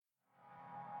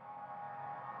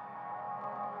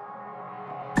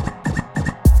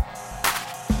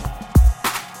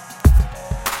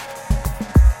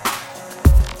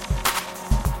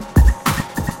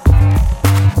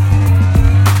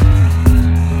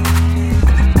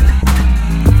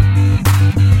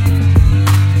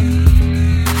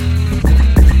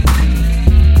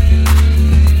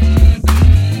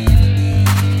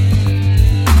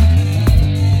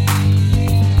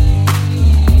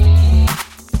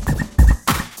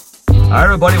All right,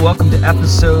 everybody, welcome to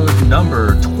episode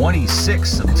number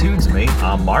 26 of Tunes Mate.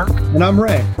 I'm Mark. And I'm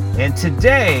Ray. And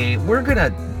today we're going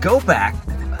to go back.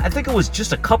 I think it was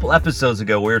just a couple episodes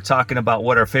ago we were talking about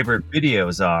what our favorite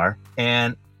videos are.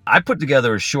 And I put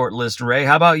together a short list. Ray,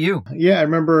 how about you? Yeah, I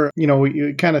remember,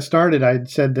 it kind of started. I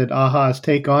said that Aha's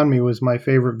Take On Me was my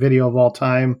favorite video of all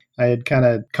time. I had kind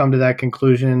of come to that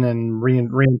conclusion and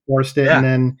reinforced it. Yeah. And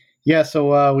then,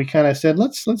 so we kind of said,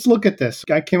 let's look at this.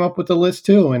 I came up with a list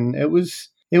too, and it was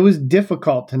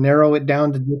difficult to narrow it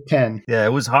down to just 10. Yeah,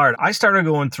 it was hard. I started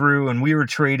going through and we were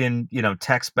trading,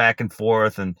 text back and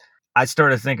forth. And I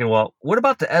started thinking, well, what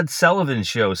about the Ed Sullivan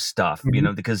Show stuff?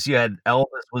 Mm-hmm. Because you had Elvis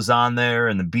was on there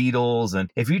and the Beatles. And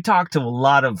if you talk to a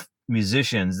lot of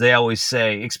musicians, they always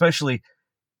say, especially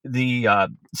the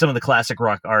some of the classic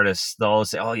rock artists, they'll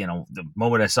always say, oh, the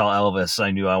moment I saw Elvis,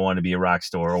 I knew I wanted to be a rock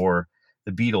star, or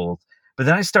the Beatles. But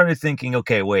then I started thinking,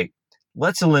 okay, wait,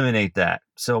 let's eliminate that.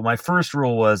 So my first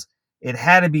rule was it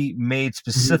had to be made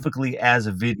specifically as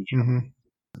a video. Mm-hmm.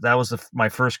 That was my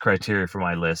first criteria for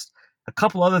my list. A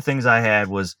couple other things I had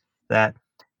was that,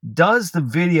 does the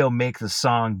video make the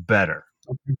song better?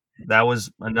 Okay. That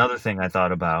was another thing I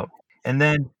thought about. And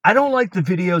then I don't like the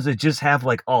videos that just have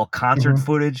like all concert Mm-hmm.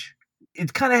 footage.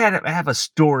 It kind of had to have a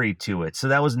story to it. So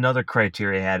that was another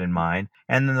criteria I had in mind.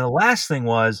 And then the last thing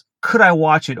was, could I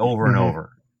watch it over and Mm-hmm.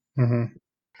 over? Mm-hmm.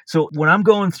 So when I'm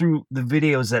going through the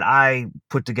videos that I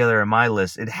put together in my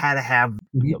list, it had to have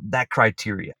that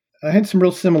criteria. I had some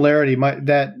real similarity.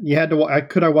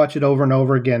 Could I watch it over and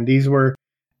over again? These were,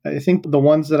 I think, the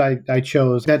ones that I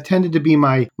chose that tended to be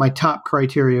my top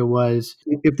criteria was,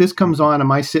 if this comes on,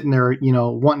 am I sitting there,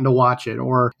 wanting to watch it,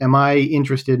 or am I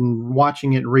interested in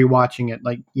watching it, rewatching it?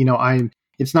 Like,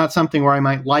 it's not something where I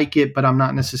might like it, but I'm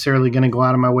not necessarily going to go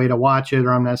out of my way to watch it,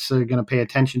 or I'm necessarily going to pay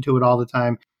attention to it all the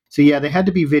time. So yeah, they had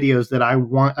to be videos that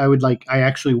I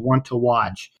actually want to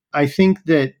watch. I think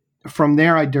that from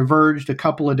there, I diverged a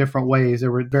couple of different ways.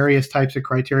 There were various types of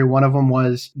criteria. One of them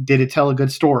was, did it tell a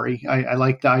good story? I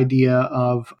like the idea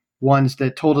of ones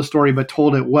that told a story but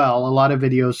told it well. A lot of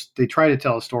videos, they try to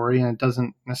tell a story and it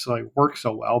doesn't necessarily work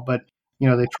so well, but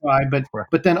they try.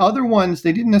 But then other ones,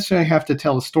 they didn't necessarily have to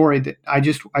tell a story. That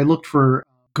I looked for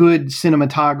good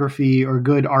cinematography or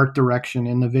good art direction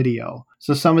in the video.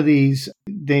 So some of these,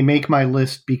 they make my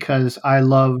list because I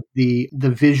love the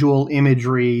visual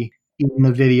imagery in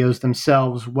the videos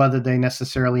themselves, whether they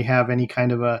necessarily have any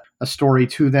kind of a story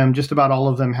to them. Just about all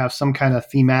of them have some kind of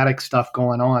thematic stuff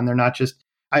going on. They're not just,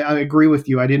 I agree with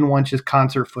you. I didn't want just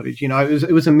concert footage.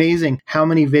 It was amazing how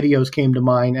many videos came to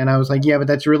mind. And I was like, yeah, but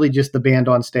that's really just the band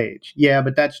on stage. Yeah,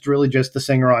 but that's really just the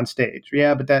singer on stage.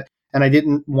 Yeah, but that, and I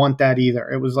didn't want that either.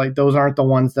 It was like, those aren't the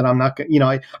ones that I'm not going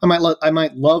to, I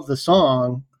might love the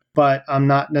song, but I'm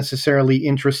not necessarily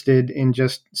interested in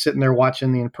just sitting there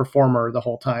watching the performer the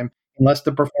whole time, unless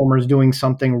the performer is doing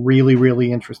something really,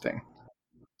 really interesting.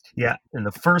 Yeah, and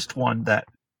the first one that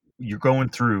you're going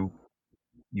through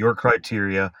your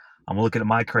criteria, I'm looking at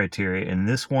my criteria, and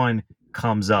this one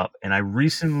comes up. And I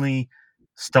recently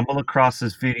stumbled across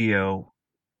this video,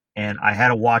 and I had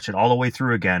to watch it all the way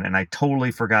through again, and I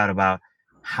totally forgot about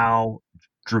how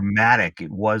dramatic it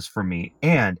was for me.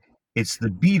 And it's the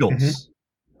Beatles,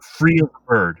 Free as a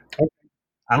Bird. Okay.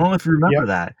 I don't know if you remember Yep.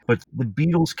 that, but the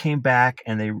Beatles came back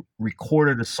and they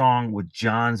recorded a song with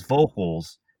John's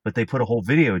vocals, but they put a whole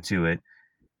video to it.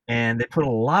 And they put a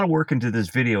lot of work into this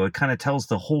video. It kind of tells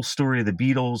the whole story of the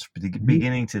Beatles, the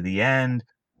beginning to the end.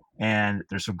 And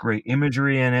there's some great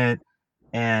imagery in it.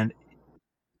 And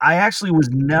I actually was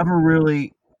never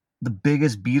really the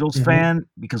biggest Beatles fan,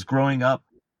 because growing up,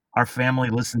 our family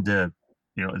listened to,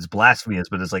 it's blasphemous,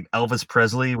 but it's like Elvis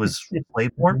Presley was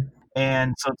played for.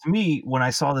 And so to me, when I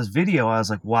saw this video, I was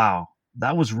like, wow,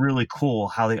 that was really cool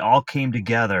how they all came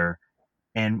together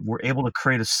and were able to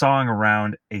create a song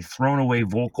around a thrown away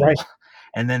vocal. Right.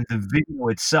 And then the video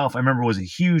itself, I remember, was a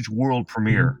huge world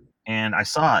premiere. And I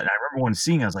saw it. And I remember when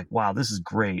seeing it, I was like, wow, this is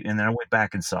great. And then I went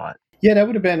back and saw it. Yeah, that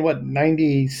would have been,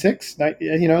 96,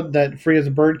 that Free as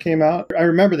a Bird came out. I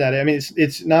remember that. I mean,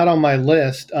 it's not on my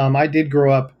list. I did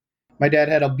grow up. My dad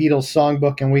had a Beatles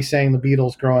songbook, and we sang the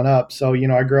Beatles growing up. So,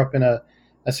 I grew up in a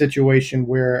situation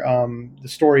where the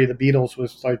story of the Beatles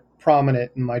was like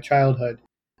prominent in my childhood.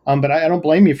 But I don't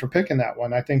blame you for picking that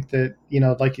one. I think that,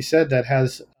 like you said,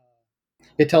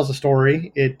 it tells a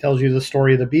story. It tells you the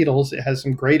story of the Beatles. It has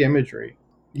some great imagery.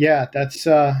 Yeah, that's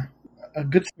a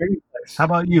good starting place. How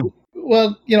about you?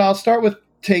 Well, I'll start with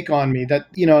Take On Me. That,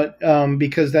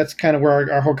 because that's kind of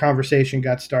where our whole conversation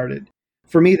got started.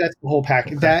 For me, that's the whole pack.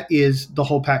 Okay. That is the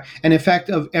whole pack. And in fact,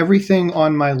 of everything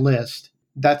on my list,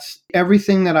 that's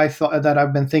everything that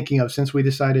I've been thinking of since we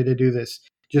decided to do this.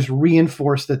 just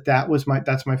reinforced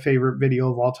that's my favorite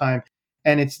video of all time.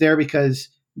 And it's there because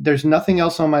there's nothing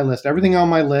else on my list. Everything on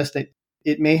my list,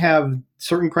 it may have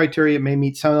certain criteria, it may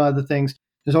meet some other things.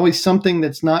 There's always something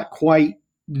that's not quite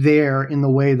there in the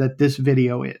way that this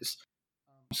video is.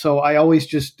 So I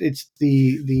always it's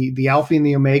the alpha and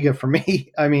the omega for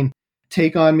me. I mean,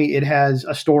 Take on Me, it has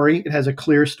a story, it has a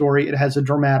clear story, it has a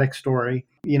dramatic story.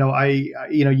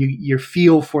 You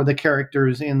feel for the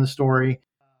characters in the story.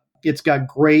 It's got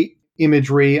great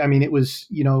imagery. I mean, it was,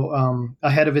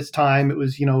 ahead of its time. It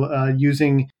was,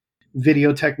 using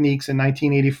video techniques in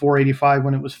 1984, 85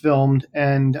 when it was filmed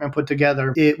and put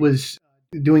together. It was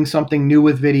doing something new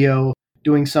with video,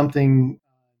 doing something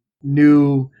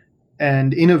new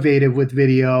and innovative with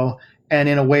video, and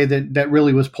in a way that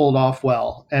really was pulled off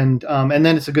well. And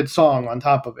then it's a good song on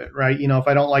top of it, right? If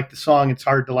I don't like the song, it's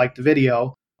hard to like the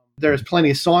video. There's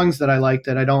plenty of songs that I like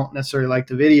that I don't necessarily like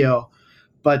the video,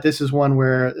 but this is one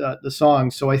where the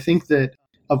song. So I think that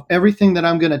of everything that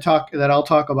I'll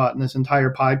talk about in this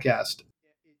entire podcast,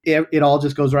 it all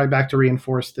just goes right back to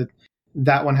reinforce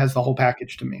that one has the whole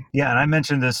package to me. Yeah, and I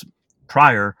mentioned this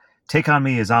prior. Take on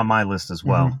Me is on my list as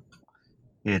well.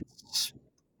 Mm-hmm. It's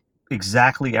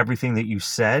exactly everything that you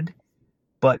said,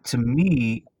 but to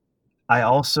me, I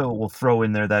also will throw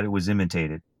in there that it was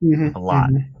imitated a lot.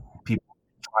 People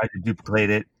tried to duplicate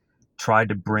it, tried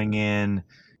to bring in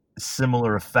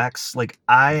similar effects. Like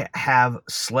I have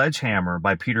Sledgehammer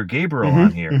by Peter Gabriel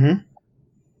on here,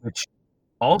 which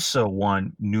also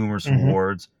won numerous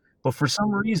awards, but for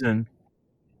some reason,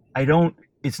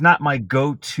 it's not my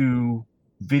go-to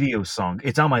video song.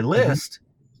 It's on my list,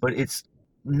 but it's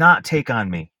not Take on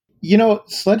Me.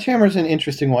 Sledgehammer is an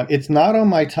interesting one. It's not on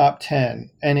my top 10,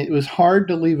 and it was hard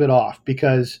to leave it off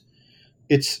because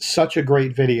it's such a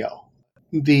great video.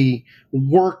 The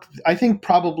work, I think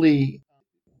probably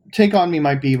Take on Me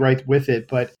might be right with it,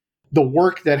 but the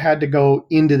work that had to go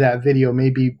into that video may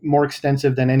be more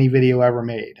extensive than any video ever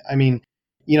made. I mean,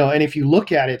 and if you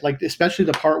look at it, like especially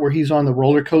the part where he's on the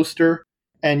roller coaster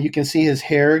and you can see his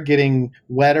hair getting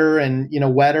wetter and,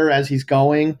 wetter as he's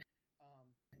going,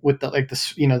 with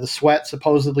the sweat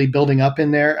supposedly building up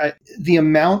in there. The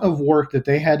amount of work that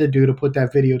they had to do to put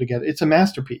that video together, it's a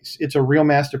masterpiece. It's a real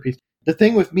masterpiece. The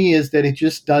thing with me is that it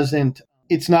just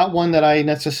it's not one that I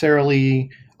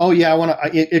necessarily,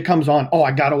 it comes on,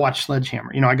 I got to watch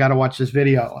Sledgehammer. I got to watch this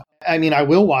video. I mean, I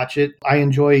will watch it. I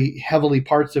enjoy heavily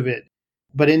parts of it,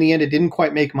 but in the end, it didn't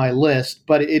quite make my list.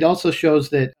 But it also shows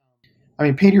that,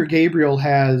 Peter Gabriel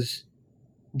has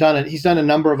done it. He's done a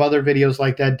number of other videos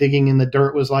like that. Digging in the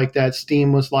Dirt was like that.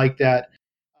 Steam was like that.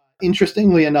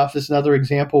 Interestingly enough, this is another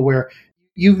example where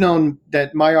you've known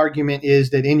that my argument is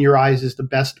that In Your Eyes is the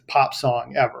best pop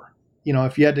song ever.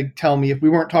 If you had to tell me, if we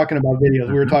weren't talking about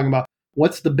videos, we were talking about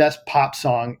what's the best pop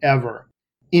song ever.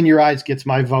 In Your Eyes gets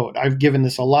my vote. I've given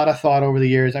this a lot of thought over the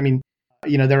years.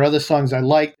 There are other songs I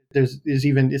like.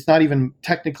 It's not even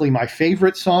technically my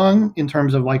favorite song in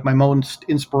terms of like my most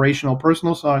inspirational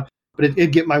personal song, but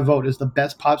it'd get my vote as the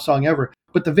best pop song ever.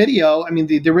 But the video,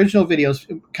 the original video is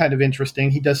kind of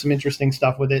interesting. He does some interesting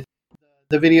stuff with it.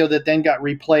 The video that then got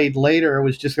replayed later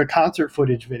was just a concert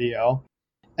footage video.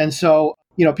 And so,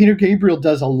 Peter Gabriel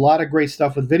does a lot of great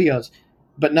stuff with videos,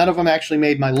 but none of them actually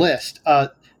made my list.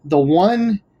 The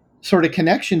one sort of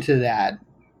connection to that,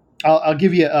 I'll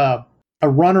give you a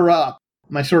runner-up,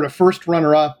 my sort of first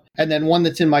runner-up, and then one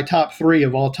that's in my top 3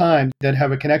 of all time that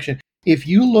have a connection. If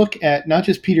you look at not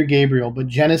just Peter Gabriel, but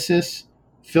Genesis,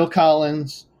 Phil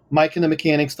Collins, Mike and the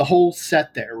Mechanics, the whole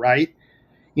set there, right?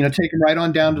 Take them right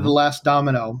on down to the last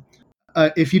domino.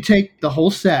 If you take the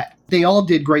whole set, they all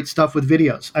did great stuff with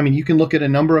videos. You can look at a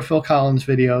number of Phil Collins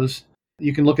videos.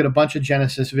 You can look at a bunch of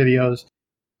Genesis videos.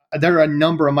 There are a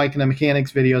number of Mike and the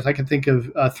Mechanics videos. I can think of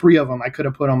 3 of them I could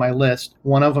have put on my list.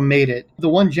 One of them made it. The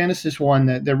one Genesis one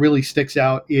that really sticks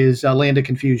out is Land of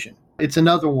Confusion. It's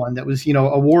another one that was,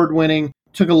 award-winning.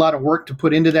 Took a lot of work to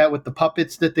put into that with the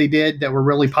puppets that they did that were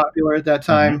really popular at that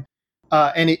time.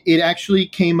 And it actually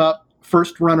came up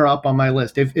first runner-up on my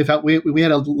list. If we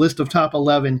had a list of top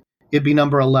 11, it'd be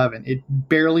number 11. It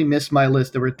barely missed my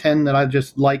list. There were 10 that I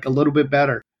just like a little bit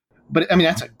better. But,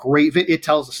 that's a great video. It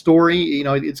tells a story.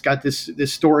 It's got this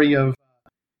story of,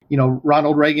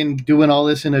 Ronald Reagan doing all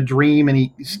this in a dream, and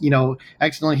he,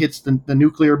 accidentally hits the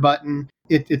nuclear button.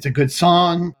 It's a good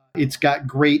song. It's got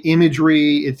great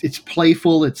imagery. It's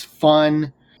playful. It's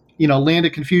fun. Land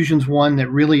of Confusion's one that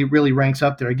really, really ranks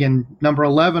up there. Again, number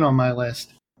 11 on my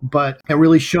list. But it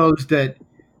really shows that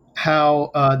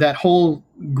how that whole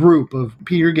group of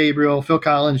Peter Gabriel, Phil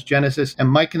Collins, Genesis, and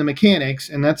Mike and the Mechanics,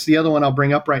 and that's the other one I'll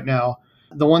bring up right now,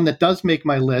 the one that does make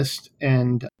my list,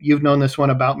 and you've known this one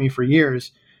about me for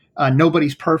years,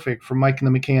 Nobody's Perfect from Mike and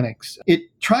the Mechanics. It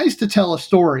tries to tell a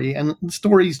story, and the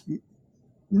story's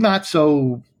not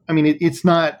so, I mean, it's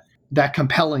not that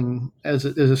compelling as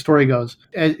a story goes.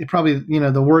 It probably,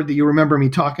 the word that you remember me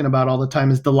talking about all the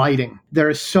time is the lighting. There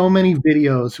are so many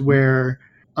videos where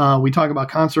we talk about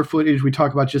concert footage, we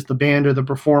talk about just the band or the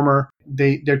performer.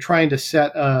 They're trying to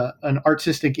set an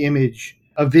artistic image,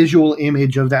 a visual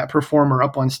image of that performer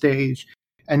up on stage.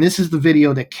 And this is the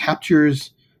video that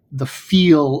captures the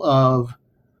feel of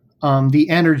the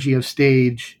energy of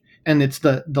stage. And it's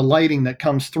the lighting that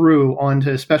comes through onto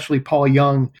especially Paul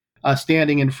Young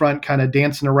standing in front, kind of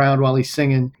dancing around while he's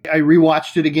singing. I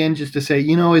rewatched it again just to say,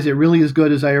 is it really as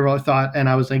good as I ever thought? And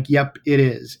I was like, yep, it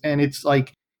is. And it's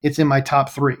like, it's in my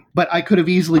top 3. But I could have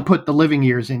easily put The Living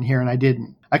Years in here, and I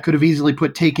didn't. I could have easily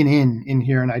put Taken In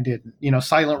here, and I didn't.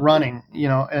 Silent Running,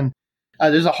 and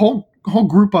there's a whole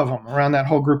group of them around that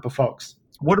whole group of folks.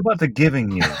 What about The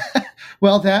Giving Year?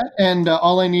 Well, that and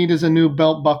All I Need Is a New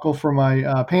Belt Buckle for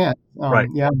My Pants. Right.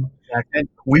 Yeah. And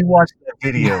we watched that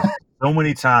video so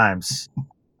many times.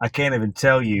 I can't even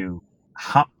tell you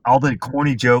how all the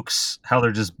corny jokes, how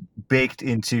they're just baked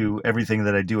into everything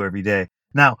that I do every day.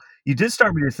 Now, you did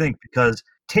start me to think, because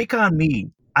Take On Me,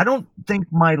 I don't think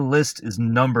my list is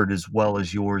numbered as well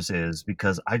as yours is,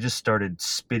 because I just started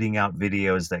spitting out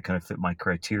videos that kind of fit my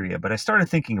criteria. But I started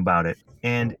thinking about it,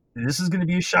 and this is going to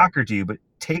be a shocker to you, but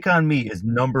Take On Me is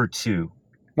number 2.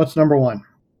 What's number 1?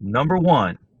 Number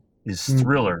 1 is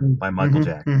Thriller by Michael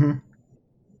Jackson.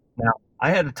 Mm-hmm. Now, I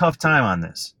had a tough time on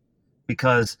this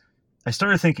because I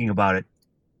started thinking about it.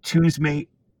 Tunesmate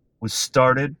was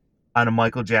started on a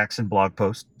Michael Jackson blog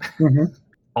post. Mm-hmm.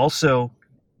 Also,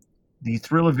 the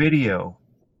Thriller video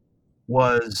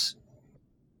was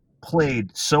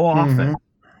played so often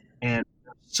and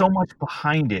so much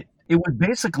behind it. It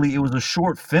was a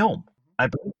short film. I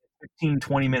believe 15,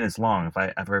 20 minutes long, if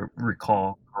I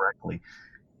recall correctly.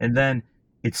 And then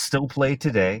it's still played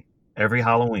today, every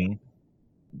Halloween.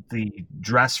 The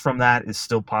dress from that is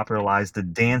still popularized. The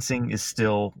dancing is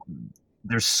still,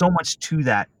 there's so much to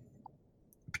that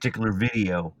particular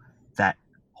video that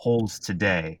holds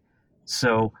today.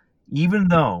 So even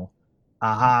though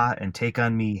Aha and Take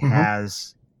On Me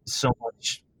has so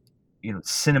much,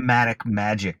 cinematic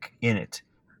magic in it,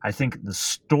 I think the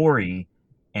story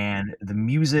and the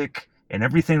music and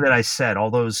everything that I said,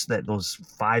 all those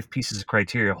 5 pieces of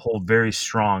criteria hold very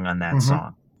strong on that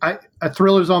song.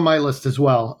 Thriller's on my list as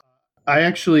well.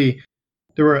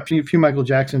 There were a few Michael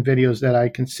Jackson videos that I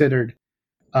considered.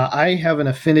 I have an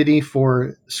affinity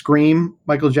for Scream,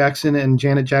 Michael Jackson and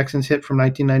Janet Jackson's hit from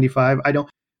 1995.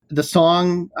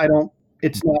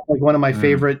 It's not like one of my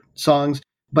favorite songs,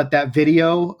 but that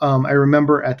video, I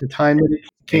remember at the time that it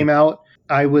came out,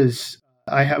 I was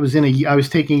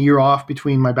taking a year off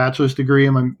between my bachelor's degree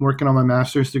and I'm working on my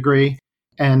master's degree.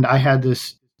 And I had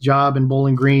this job in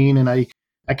Bowling Green, and I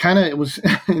kind of, it was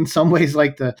in some ways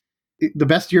like the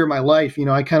best year of my life.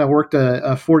 I kind of worked a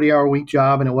 40-hour week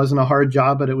job, and it wasn't a hard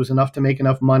job, but it was enough to make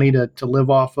enough money to live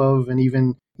off of and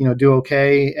even, do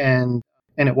okay. And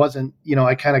it wasn't,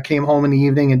 I kind of came home in the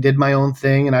evening and did my own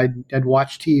thing, and I'd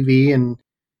watch TV and,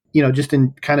 just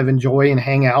kind of enjoy and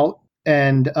hang out.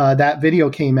 And that video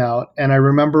came out, and I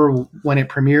remember when it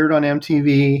premiered on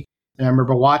MTV, and I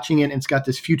remember watching it, and it's got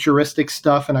this futuristic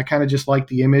stuff, and I kind of just like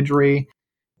the imagery.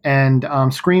 And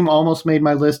Scream almost made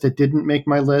my list. It didn't make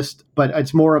my list, but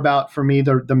it's more about, for me,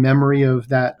 the memory of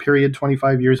that period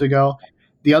 25 years ago.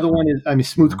 The other one is,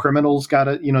 Smooth Criminal's got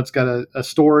it's got a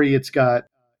story, it's got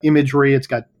imagery, it's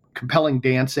got compelling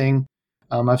dancing.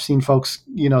 I've seen folks,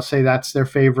 say that's their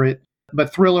favorite.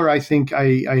 But Thriller, I think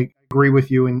I agree with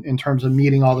you in terms of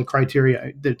meeting all the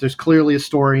criteria. There's clearly a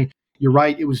story. You're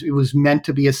right. It was meant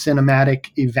to be a cinematic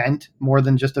event more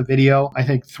than just a video. I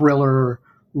think Thriller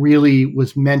really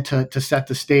was meant to set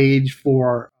the stage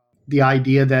for the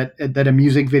idea that a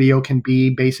music video can be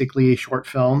basically a short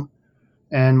film.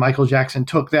 And Michael Jackson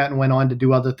took that and went on to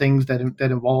do other things that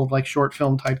involved like short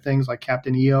film type things like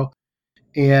Captain EO.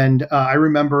 And I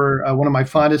remember one of my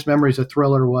fondest memories of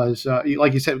Thriller was,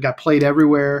 like you said, it got played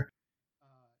everywhere.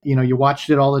 You watched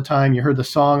it all the time. You heard the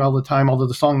song all the time, although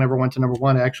the song never went to number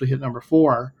 1. It actually hit number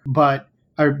 4. But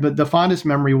the fondest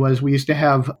memory was we used to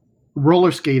have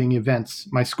roller skating events.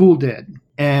 My school did.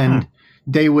 And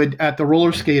they would, at the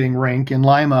roller skating rink in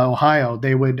Lima, Ohio,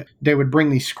 they would bring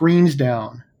these screens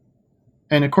down.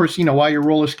 And of course, while you're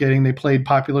roller skating, they played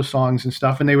popular songs and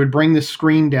stuff. And they would bring the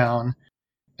screen down,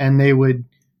 and they would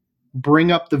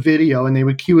bring up the video, and they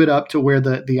would cue it up to where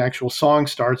the actual song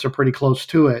starts or pretty close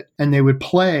to it. And they would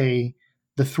play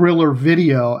the Thriller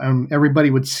video, and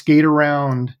everybody would skate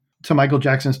around to Michael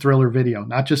Jackson's Thriller video,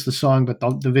 not just the song, but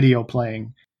the video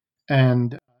playing.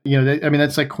 And I mean,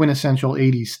 that's like quintessential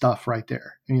 80s stuff right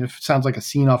there. I mean, it sounds like a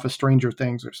scene off of Stranger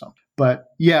Things or something. But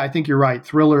yeah, I think you're right.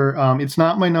 Thriller, it's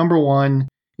not my number one.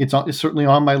 It's certainly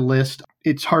on my list.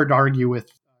 It's hard to argue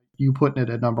with you putting it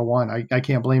at number one. I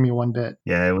can't blame you one bit.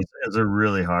 Yeah, it was a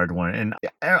really hard one. And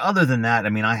other than that, I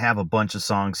mean, I have a bunch of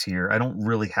songs here. I don't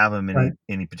really have them in Right.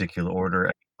 any particular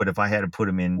order, but if I had to put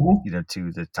them in, Mhm.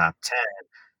 to the top 10,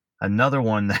 another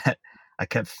one that I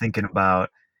kept thinking about,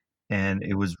 and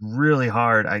it was really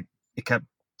hard. It kept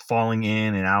falling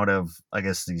in and out of, I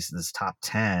guess, this top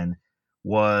 10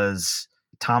 was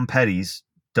Tom Petty's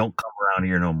 "Don't Come Around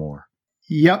Here No More."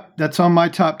 Yep, that's on my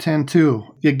top 10 too.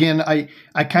 Again,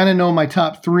 I kind of know my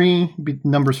top three,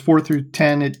 numbers 4 through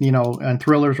 10, and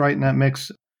Thriller's right in that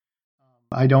mix.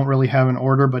 I don't really have an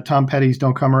order, but Tom Petty's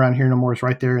 "Don't Come Around Here No More" is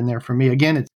right there in there for me.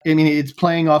 Again, it's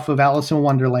playing off of Alice in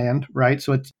Wonderland, right?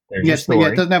 So There's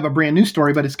your it doesn't have a brand new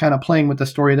story, but it's kind of playing with the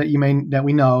story that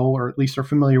we know, or at least are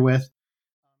familiar with.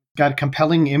 Got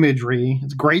compelling imagery.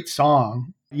 It's a great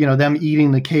song. Them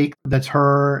eating the cake, that's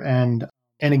her. And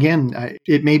again,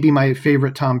 it may be my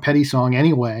favorite Tom Petty song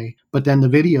anyway, but then the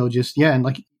video just, and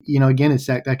like, again, it's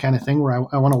that kind of thing where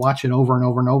I want to watch it over and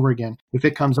over and over again. If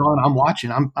it comes on, I'm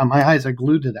watching. My eyes are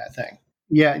glued to that thing.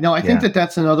 Yeah, no, I think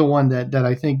that's another one that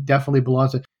I think definitely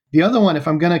belongs to. The other one, if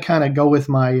I'm going to kind of go with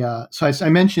my, so I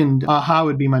mentioned Aha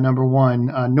would be my number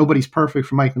one. Nobody's Perfect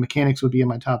for Mike and the Mechanics would be in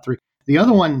my top three. The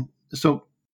other one, so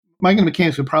Mike and the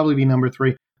Mechanics would probably be number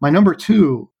three. My number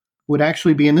two would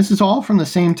actually be, and this is all from the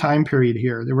same time period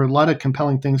here. There were a lot of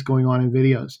compelling things going on in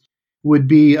videos. Would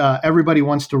be Everybody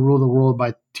Wants to Rule the World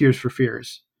by Tears for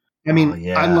Fears. I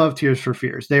mean, I love Tears for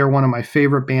Fears. They are one of my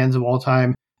favorite bands of all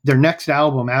time. Their next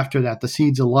album after that, The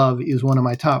Seeds of Love, is one of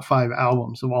my top 5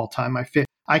 albums of all time.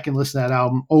 I can listen to that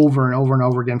album over and over and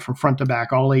over again from front to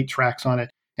back, all 8 tracks on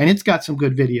it. And it's got some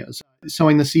good videos.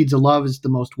 Sowing the Seeds of Love is the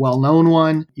most well-known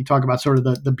one. You talk about sort of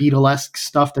the Beatlesque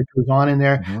stuff that goes on in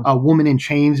there. Mm-hmm. Woman in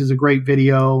Chains is a great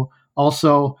video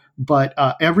also. But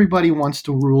Everybody Wants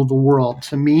to Rule the World,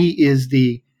 to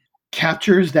me,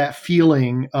 captures that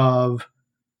feeling of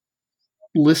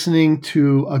listening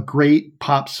to a great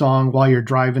pop song while you're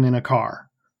driving in a car.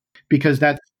 Because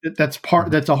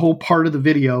that's a whole part of the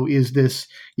video is this,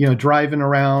 driving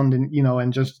around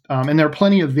and just and there are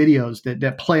plenty of videos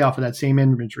that play off of that same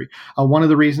imagery. One of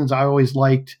the reasons I always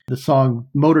liked the song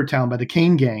Motortown by the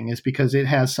Kane Gang is because it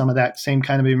has some of that same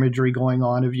kind of imagery going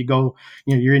on. If you go,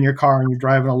 you're in your car and you're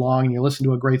driving along and you listen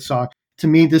to a great song. To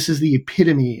me, this is the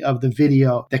epitome of the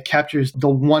video that captures the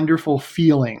wonderful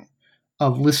feeling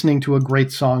of listening to a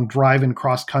great song driving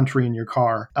cross country in your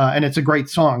car. And it's a great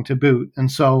song to boot.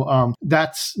 And so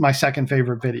that's my second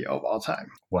favorite video of all time.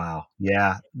 Wow.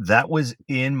 Yeah, that was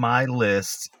in my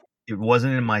list. It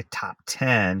wasn't in my top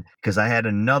 10 because I had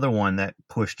another one that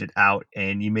pushed it out,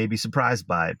 and you may be surprised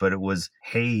by it, but it was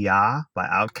Hey Ya by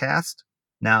Outkast.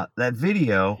 Now, that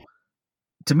video,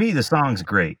 to me, the song's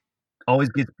great. Always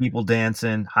gets people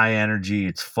dancing, high energy,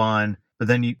 it's fun. But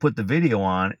then you put the video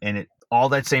on, and all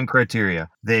that same criteria.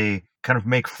 They kind of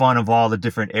make fun of all the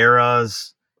different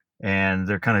eras, and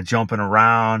they're kind of jumping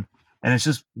around. And it's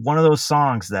just one of those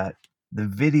songs that the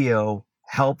video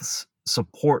helps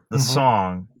support the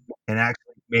song and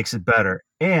actually makes it better.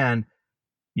 And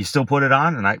you still put it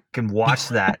on, and I can watch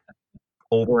that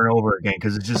over and over again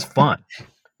because it's just fun.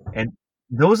 And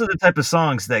those are the type of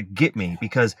songs that get me,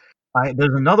 because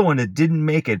there's another one that didn't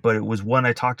make it, but it was one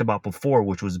I talked about before,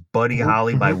 which was Buddy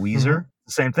Holly by Weezer.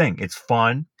 Same thing. It's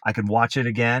fun. I could watch it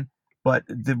again. But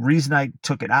the reason I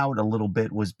took it out a little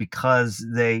bit was because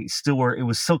it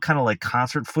was still kind of like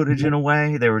concert footage in a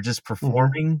way. They were just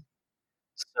performing.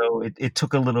 So it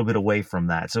took a little bit away from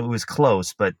that. So it was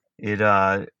close, but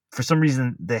for some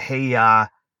reason, the Hey Ya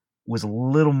had a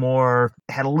little more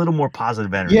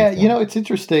positive energy. Yeah, it's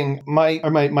interesting.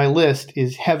 My list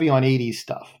is heavy on 80s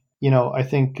stuff. I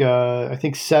think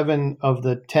 7 of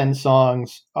the 10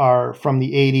 songs are from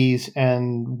the 80s,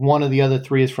 and one of the other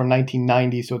 3 is from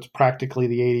 1990, so it's practically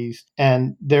the 80s.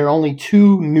 And there are only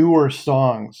 2 newer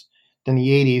songs than the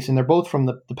 80s, and they're both from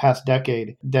the past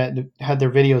decade that had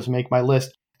their videos make my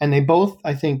list. And they both,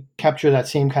 I think, capture that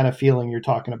same kind of feeling you're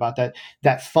talking about,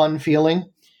 that fun feeling.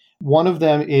 One of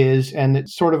them is, and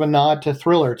it's sort of a nod to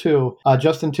Thriller too,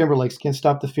 Justin Timberlake's Can't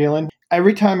Stop the Feeling.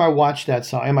 Every time I watch that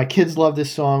song, and my kids love this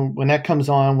song, when that comes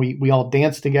on, we all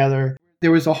dance together.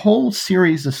 There was a whole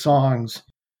series of songs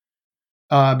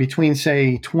between,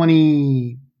 say,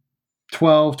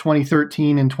 2012,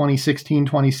 2013, and 2016,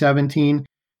 2017.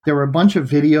 There were a bunch of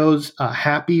videos.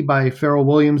 Happy by Pharrell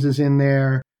Williams is in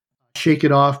there. Shake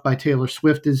It Off by Taylor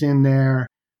Swift is in there.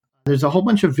 There's a whole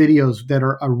bunch of videos that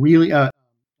are really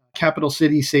Capital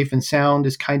City Safe and Sound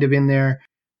is kind of in there.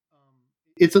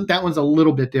 That one's a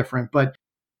little bit different, but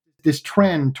this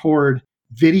trend toward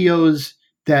videos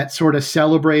that sort of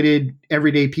celebrated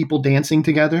everyday people dancing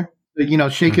together.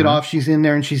 Shake It Off, she's in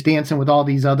there and she's dancing with all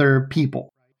these other people.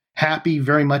 Happy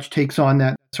very much takes on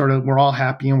that sort of, we're all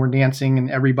happy and we're dancing and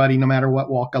everybody, no matter what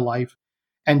walk of life.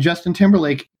 And Justin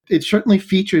Timberlake, it certainly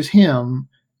features him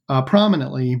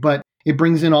prominently, but it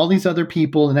brings in all these other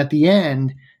people. And at the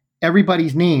end,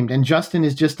 everybody's named. And Justin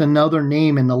is just another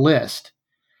name in the list.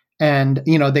 And,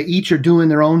 they each are doing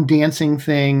their own dancing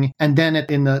thing. And then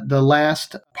in the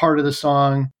last part of the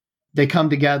song, they come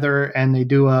together and they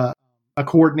do a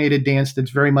coordinated dance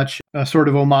that's very much a sort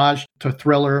of homage to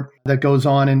Thriller that goes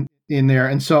on in there.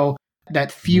 And so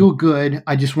that feel good,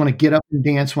 I just want to get up and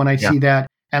dance when I see that.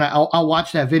 And I'll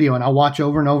watch that video and I'll watch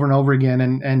over and over and over again.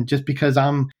 And just because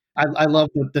I love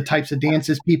the types of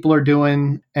dances people are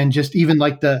doing, and just even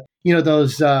like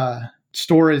those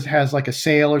stores has like a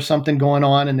sale or something going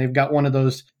on, and they've got one of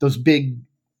those big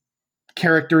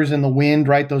characters in the wind,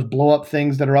 right? Those blow up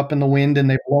things that are up in the wind and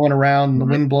they're blowing around and the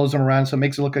wind blows them around. So it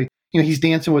makes it look like, he's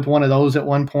dancing with one of those at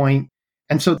one point.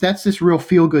 And so that's this real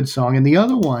feel good song. And the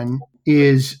other one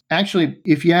is actually,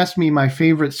 if you ask me my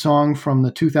favorite song from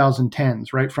the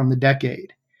 2010s, right, from the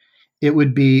decade, it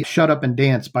would be Shut Up and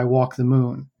Dance by Walk the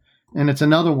Moon. And it's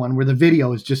another one where the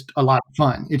video is just a lot of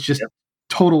fun. It's just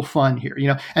total fun here,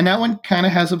 and that one kind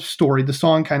of has a story. The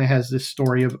song kind of has this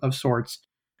story of sorts,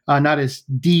 not as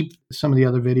deep as some of the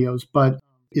other videos, but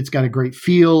it's got a great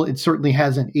feel. It certainly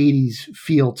has an 80s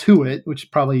feel to it,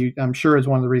 which probably, I'm sure, is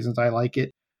one of the reasons I like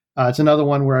it. It's another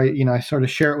one where I sort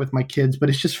of share it with my kids, but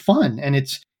it's just fun. And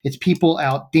it's people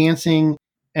out dancing.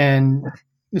 And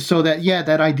so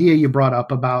that idea you brought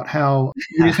up about how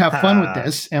we just have fun with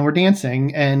this and we're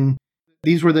dancing. And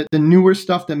these were the newer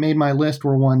stuff that made my list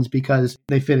were ones because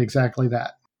they fit exactly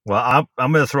that. Well,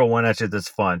 I'm going to throw one at you that's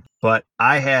fun, but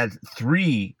I had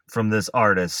 3 from this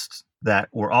artist that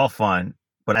were all fun,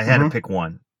 but I had to pick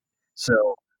one.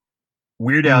 So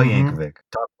Weird Al Yankovic,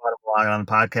 talked about him a lot on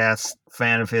the podcast,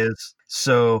 fan of his.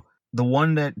 So the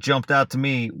one that jumped out to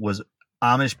me was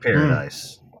Amish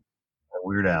Paradise by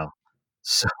Weird Al.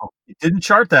 So it didn't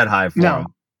chart that high for him,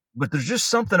 but there's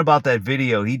just something about that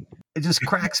video. It just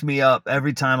cracks me up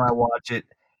every time I watch it.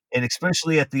 And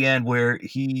especially at the end where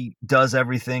he does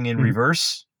everything in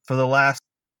reverse for the last,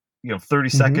 30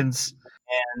 seconds.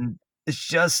 And it's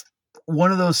just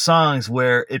one of those songs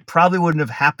where it probably wouldn't have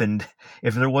happened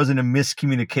if there wasn't a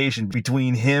miscommunication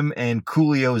between him and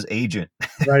Coolio's agent.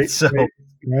 Right. So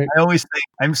right. I always think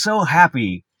I'm so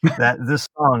happy that this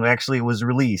song actually was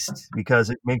released because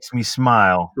it makes me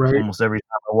smile almost every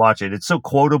time I watch it. It's so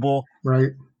quotable. Right.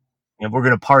 And we're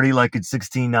going to party like it's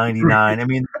 1699. I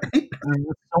mean, there's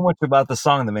so much about the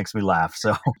song that makes me laugh.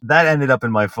 So that ended up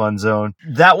in my fun zone.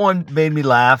 That one made me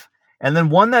laugh. And then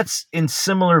one that's in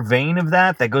similar vein of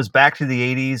that goes back to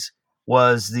the 80s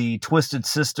was the Twisted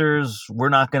Sisters, We're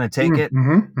Not Going to Take It. What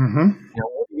are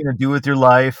you going to do with your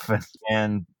life?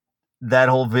 And that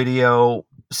whole video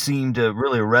seemed to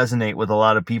really resonate with a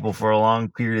lot of people for a long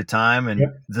period of time. And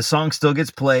the song still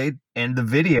gets played and the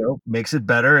video makes it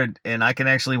better. And I can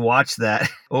actually watch that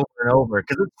over and over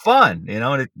because it's fun,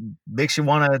 and it makes you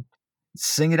want to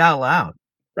sing it out loud.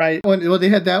 Right. Well, they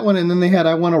had that one and then they had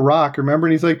I Want to Rock, remember?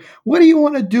 And he's like, what do you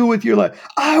want to do with your life?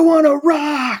 I want to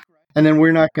rock. And then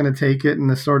We're Not Going to Take It. And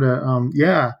the sort of,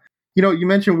 you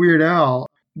mentioned Weird Al.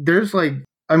 There's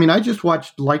I just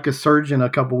watched Like a Surgeon a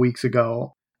couple weeks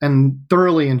ago and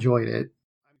thoroughly enjoyed it.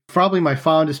 Probably my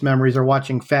fondest memories are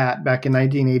watching Fat back in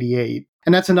 1988.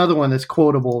 And that's another one that's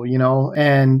quotable,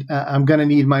 and I'm going to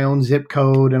need my own zip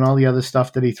code and all the other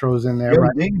stuff that he throws in there. Yo,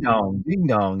 right? ding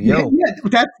dong, yo.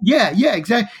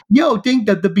 Exactly. Yo, ding,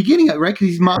 the beginning of it, right?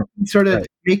 Because he's sort of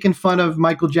making fun of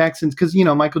Michael Jackson's, because,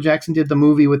 Michael Jackson did the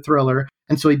movie with Thriller.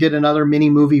 And so he did another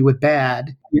mini movie with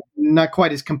Bad. Not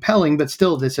quite as compelling, but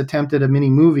still this attempt at a mini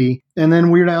movie. And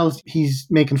then Weird Al, he's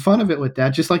making fun of it with that,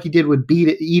 just like he did with Beat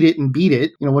It, Eat It, and Beat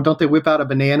It. Well, don't they whip out a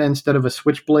banana instead of a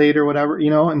switchblade or whatever,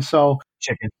 And so,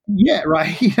 chicken. Yeah,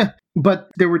 right. But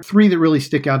there were 3 that really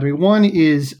stick out to me. One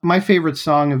is my favorite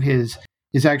song of his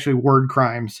is actually Word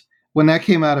Crimes. When that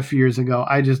came out a few years ago,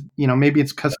 I just, maybe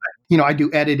it's because, I do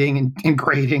editing and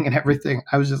grading and everything.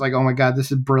 I was just like, oh my God,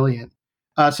 this is brilliant.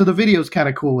 So the video is kind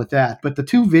of cool with that. But the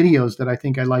 2 videos that I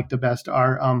think I like the best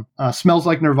are Smells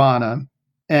Like Nirvana.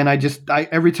 And I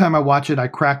every time I watch it, I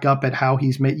crack up at how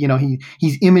he's made,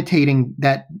 he's imitating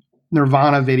that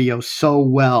Nirvana video so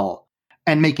well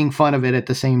and making fun of it at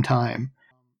the same time.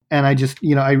 And I just,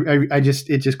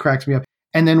 it just cracks me up.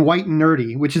 And then White and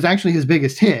Nerdy, which is actually his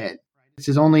biggest hit. It's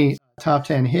his only top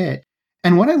 10 hit.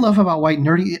 And what I love about White and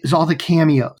Nerdy is all the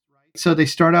cameos. So they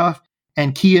start off,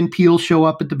 and Key and Peele show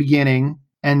up at the beginning,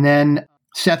 and then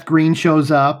Seth Green shows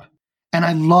up, and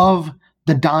I love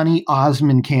the Donny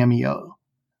Osmond cameo.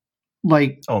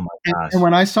 Like, oh my gosh! And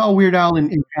when I saw Weird Al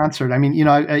in concert, I mean, you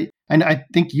know, I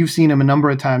think you've seen him a number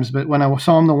of times, but when I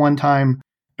saw him the one time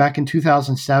back in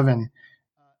 2007,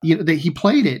 you know, he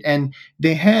played it, and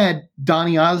they had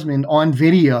Donny Osmond on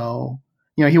video.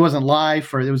 You know, he wasn't live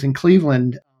it was in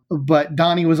Cleveland, but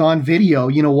Donny was on video,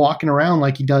 you know, walking around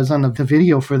like he does on the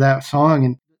video for that song.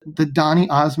 And the Donny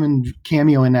Osmond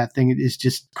cameo in that thing is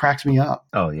just cracks me up.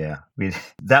 Oh yeah. I mean,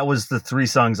 that was the 3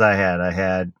 songs I had. I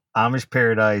had Amish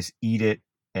Paradise, Eat It,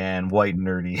 and White and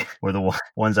Nerdy were the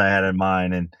ones I had in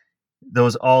mind. And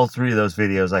all 3 of those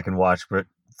videos I can watch, but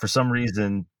for some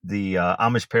reason, the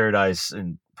Amish Paradise,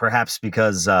 and perhaps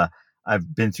because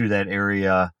I've been through that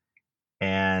area,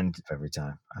 and every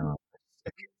time, I don't know.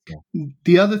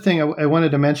 The other thing I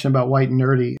wanted to mention about White and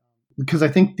Nerdy, because I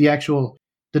think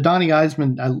the Donny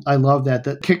Osmond, I love that.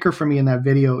 The kicker for me in that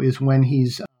video is when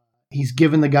he's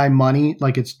giving the guy money,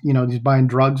 like it's, you know, he's buying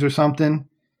drugs or something,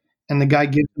 and the guy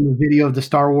gives him a video of the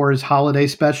Star Wars holiday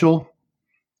special,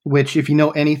 which, if you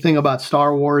know anything about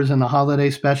Star Wars and the holiday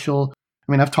special,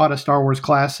 I mean, I've taught a Star Wars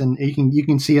class, and you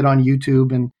can see it on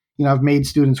YouTube, and you know, I've made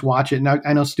students watch it. And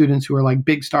I know students who are like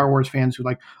big Star Wars fans who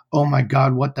are like, oh my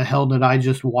God, what the hell did I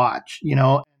just watch? You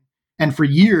know, and for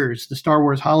years, the Star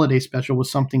Wars holiday special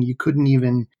was something you couldn't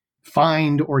even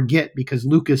find or get because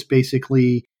Lucas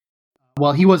basically,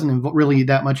 well, he wasn't really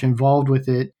that much involved with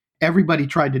it. Everybody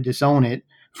tried to disown it.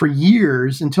 For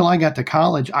years, until I got to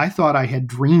college, I thought I had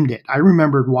dreamed it. I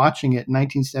remembered watching it in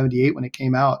 1978 when it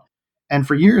came out. And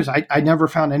for years, I never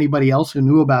found anybody else who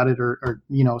knew about it or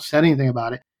you know, said anything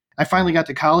about it. I finally got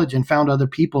to college and found other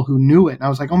people who knew it. And I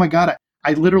was like, oh my God,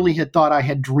 I literally had thought I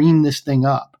had dreamed this thing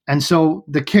up. And so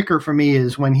the kicker for me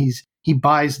is when he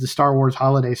buys the Star Wars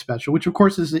holiday special, which of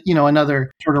course is, you know,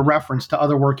 another sort of reference to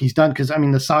other work he's done. Cause I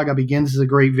mean, The Saga Begins is a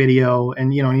great video,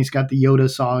 and, you know, and he's got the Yoda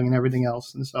song and everything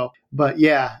else. And so, but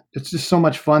yeah, it's just so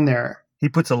much fun there. He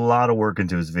puts a lot of work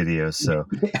into his videos. So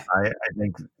I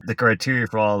think the criteria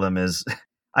for all of them is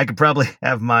I could probably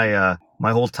have my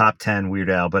my whole top 10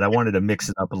 Weird Al, but I wanted to mix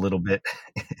it up a little bit.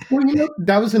 Well, you know,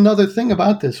 that was another thing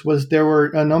about this was there were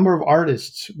a number of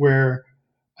artists where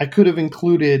I could have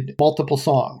included multiple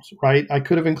songs, right? I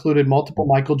could have included multiple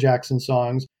Michael Jackson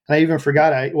songs. And I even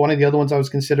forgot, one of the other ones I was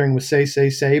considering was Say, Say,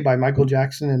 Say by Michael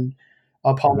Jackson and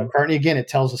Paul McCartney. Again, it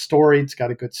tells a story. It's got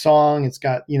a good song. It's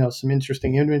got, you know, some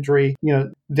interesting imagery. You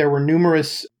know, there were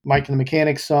numerous Mike and the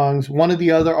Mechanics songs. One of the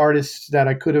other artists that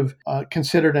I could have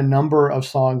considered a number of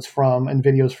songs from and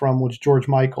videos from was George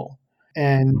Michael.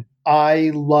 And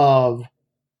I love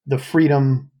the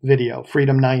Freedom video,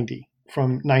 Freedom 90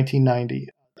 from 1990.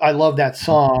 I love that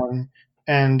song.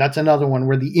 And that's another one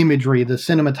where the imagery, the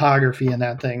cinematography in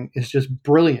that thing is just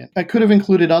brilliant. I could have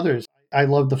included others. I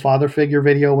love the Father Figure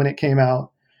video when it came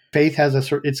out. Faith has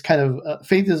it's kind of,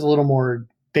 Faith is a little more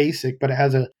basic, but it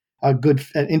has a good,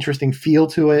 an interesting feel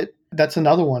to it. That's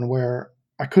another one where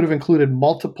I could have included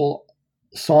multiple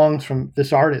songs from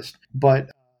this artist, but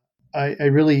I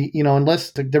really, you know,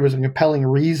 unless there was a compelling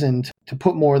reason to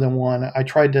put more than one, I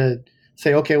tried to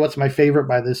say, okay, what's my favorite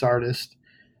by this artist?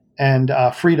 And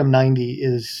Freedom 90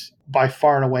 is by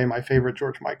far and away my favorite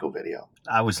George Michael video.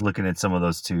 I was looking at some of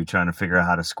those too, trying to figure out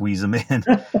how to squeeze them in. And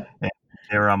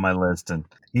they were on my list, and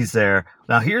he's there.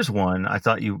 Now, here's one I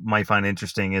thought you might find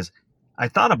interesting is I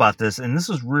thought about this, and this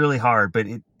was really hard, but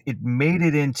it made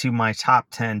it into my top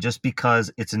 10 just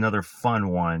because it's another fun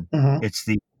one. Mm-hmm. It's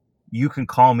the You Can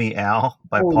Call Me Al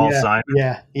by Paul Simon.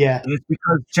 Yeah. And it's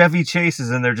because Chevy Chase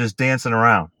is in there just dancing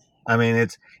around. I mean,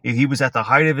 he was at the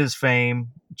height of his fame,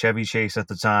 Chevy Chase at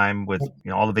the time, with, you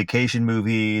know, all the vacation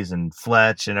movies and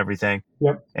Fletch and everything.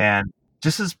 Yep. And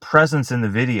just his presence in the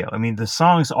video. I mean, the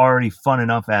song's already fun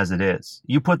enough as it is.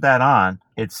 You put that on,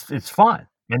 it's fun.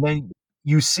 And then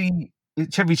you see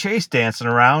Chevy Chase dancing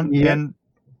around, and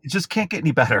it just can't get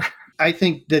any better. I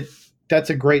think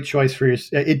that's a great choice for you.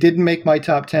 It didn't make my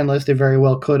top 10 list. It very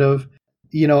well could have.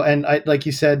 You know, and like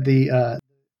you said,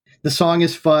 the song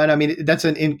is fun. I mean, that's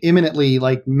an imminently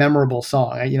like memorable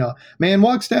song. You know, man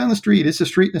walks down the street. It's a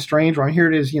street in a strange one.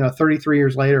 Here it is, you know, 33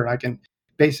 years later, and I can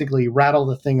basically rattle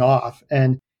the thing off.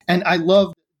 And I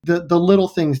love the little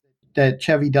things that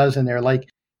Chevy does in there. Like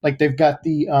they've got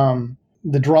the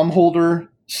drum holder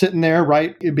sitting there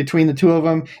right in between the two of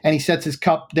them, and he sets his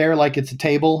cup there like it's a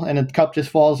table, and the cup just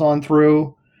falls on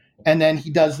through. And then he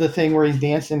does the thing where he's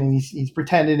dancing and he's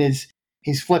pretending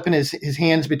he's flipping his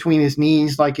hands between his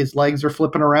knees, like his legs are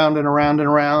flipping around and around and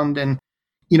around. And,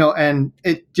 you know, and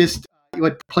it just,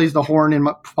 what plays the horn in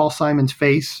Paul Simon's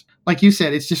face. Like you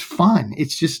said, it's just fun.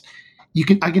 It's just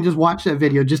I can just watch that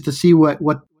video just to see what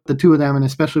the two of them, and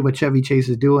especially what Chevy Chase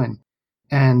is doing.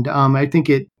 And I think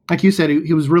it, like you said,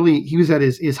 he was at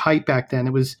his height back then.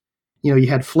 It was, you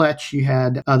had Fletch, you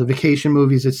had the vacation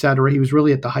movies, etc. He was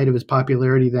really at the height of his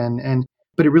popularity then,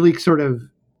 but it really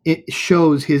it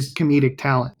shows his comedic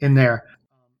talent in there.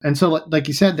 And so, like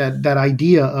you said, that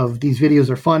idea of these videos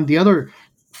are fun. The other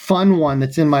fun one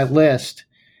that's in my list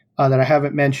that I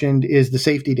haven't mentioned is the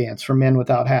safety dance from Men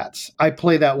Without Hats. I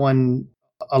play that one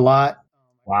a lot.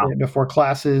 Wow. Before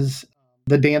classes,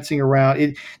 the dancing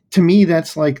around. To me,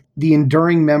 that's like the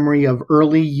enduring memory of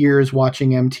early years watching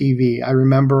MTV. I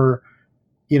remember,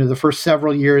 the first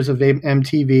several years of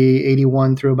MTV,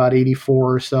 81 through about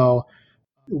 84 or so,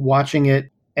 watching it.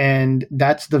 And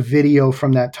that's the video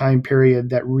from that time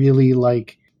period that really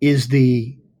is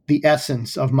the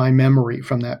essence of my memory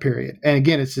from that period. And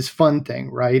again, it's this fun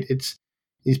thing, right? It's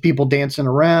these people dancing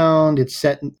around. It's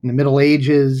set in the Middle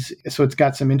Ages, so it's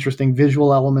got some interesting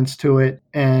visual elements to it,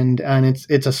 and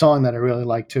it's a song that I really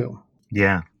like too.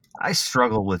 Yeah, I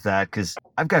struggle with that because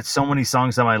I've got so many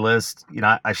songs on my list.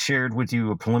 I shared with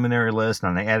you a preliminary list,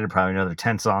 and I added probably another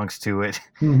 10 songs to it,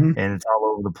 and it's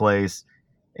all over the place.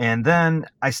 And then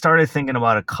I started thinking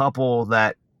about a couple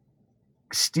that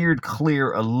steered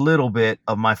clear a little bit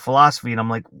of my philosophy, and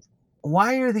I'm like,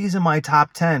 why are these in my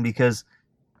top 10? Because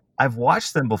I've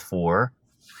watched them before,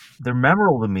 they're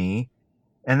memorable to me,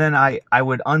 and then I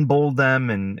would unbold them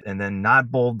and then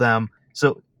not bold them.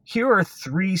 So here are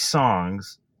 3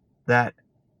 songs that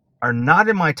are not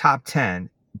in my top 10,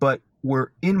 but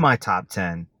were in my top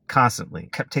 10 constantly,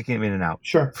 kept taking them in and out.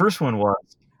 Sure. First one was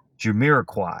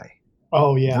Jamiroquai.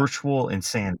 Oh, yeah. Virtual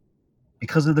Insanity.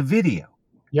 Because of the video.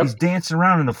 Yep. He's dancing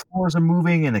around and the floors are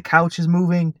moving and the couch is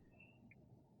moving.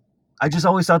 I just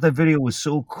always thought that video was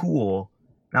so cool.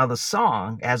 Now, the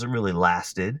song hasn't really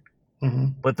lasted,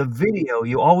 but the video,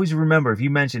 you always remember. If you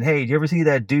mention, hey, did you ever see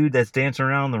that dude that's dancing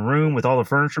around in the room with all the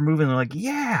furniture moving? They're like,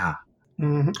 yeah.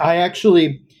 I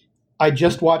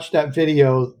just watched that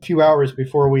video a few hours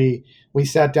before we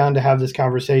sat down to have this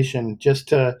conversation, just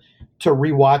to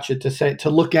rewatch it, to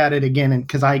look at it again. And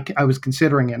because I was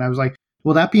considering it, and I was like,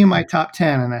 will that be in my top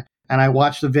 10? And I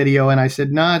watched the video and I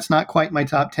said, no, it's not quite my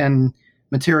top 10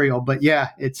 material, but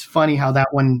yeah, it's funny how that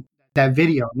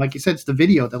video, like you said, it's the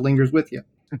video that lingers with you.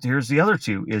 Here's the other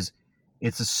two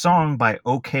it's a song by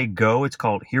OK Go. It's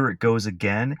called Here It Goes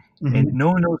Again. And no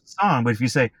one knows the song, but if you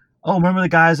say, oh, remember the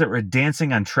guys that were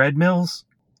dancing on treadmills?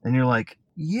 And you're like,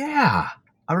 yeah,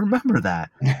 I remember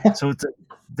that. So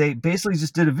they basically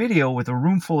just did a video with a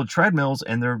room full of treadmills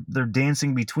and they're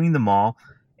dancing between them all.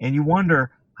 And you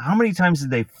wonder, how many times did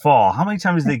they fall? How many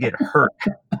times did they get hurt?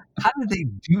 How did they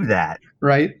do that?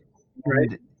 Right.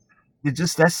 It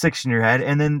just, that sticks in your head.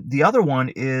 And then the other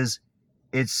one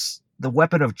it's The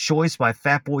Weapon of Choice by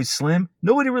Fatboy Slim.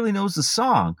 Nobody really knows the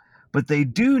song, but they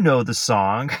do know the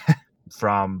song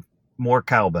from More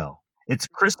Cowbell. It's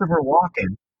Christopher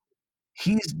Walken.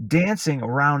 He's dancing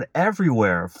around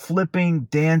everywhere, flipping,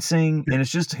 dancing, and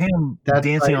it's just him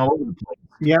dancing all over the place.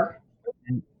 Yeah.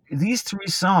 And these 3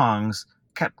 songs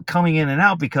kept coming in and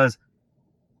out because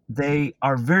they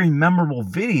are very memorable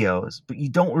videos, but you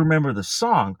don't remember the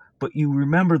song, but you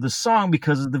remember the song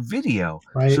because of the video.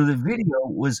 Right. So the video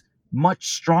was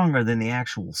much stronger than the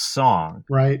actual song.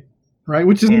 Right.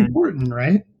 Which is important,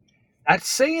 right? That's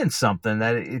saying something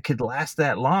that it could last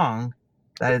that long,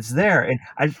 that it's there. And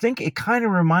I think it kind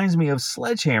of reminds me of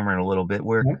Sledgehammer a little bit,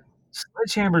 where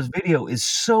Sledgehammer's video is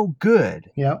so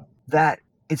good that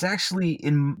it's actually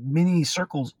in many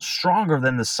circles stronger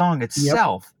than the song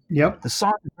itself. Yep. The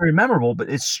song is very memorable, but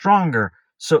it's stronger.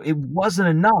 So it wasn't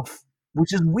enough,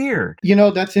 which is weird.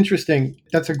 That's interesting.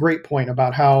 That's a great point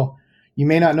about how you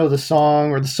may not know the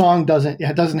song, or the song doesn't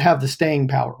have the staying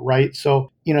power, right?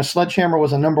 So, Sledgehammer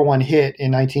was a number 1 hit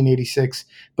in 1986,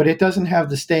 but it doesn't have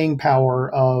the staying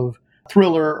power of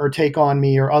Thriller or Take On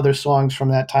Me or other songs from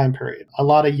that time period. A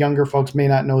lot of younger folks may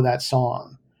not know that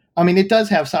song. I mean, it does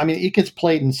have some, it gets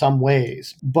played in some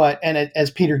ways, and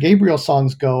as Peter Gabriel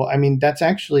songs go, that's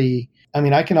actually,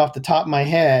 I can off the top of my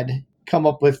head come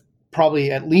up with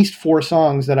probably at least 4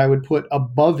 songs that I would put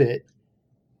above it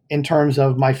in terms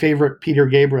of my favorite Peter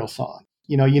Gabriel song.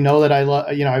 That I love,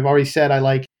 I've already said I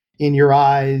like In Your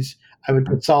Eyes. I would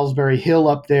put Salisbury Hill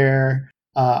up there.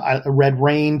 Red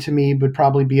Rain to me would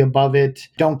probably be above it.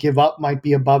 Don't Give Up might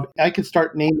be above it. I could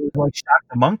start naming, like Shock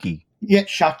the Monkey. Yeah,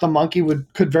 Shock the Monkey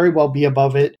could very well be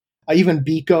above it. Even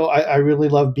Biko, I really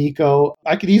love Biko.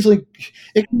 It could easily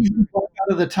walk out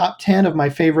of the top 10 of my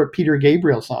favorite Peter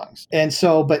Gabriel songs. And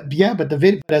so, but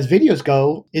as videos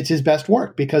go, it's his best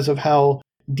work because of how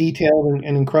detailed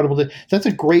and incredible. That's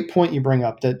a great point you bring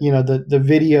up, that, the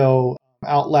video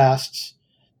outlasts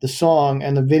the song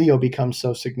and the video becomes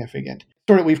so significant.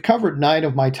 We've covered 9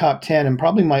 of my top 10, and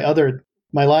probably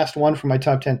my last one from my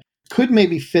top 10 could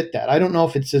maybe fit that. I don't know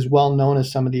if it's as well known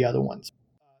as some of the other ones,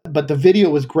 but the video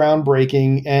was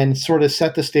groundbreaking and sort of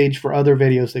set the stage for other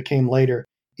videos that came later.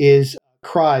 Is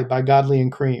Cry by Godley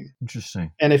and Cream.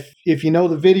 Interesting. And if you know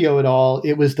the video at all,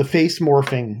 it was the face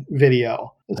morphing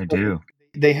video. I do.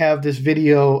 They have this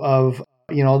video of,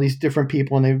 all these different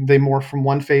people, and they morph from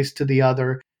one face to the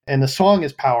other. And the song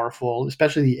is powerful,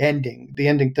 especially the ending.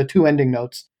 The 2 ending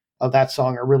notes of that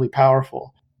song are really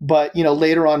powerful. But,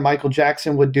 later on, Michael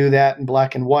Jackson would do that in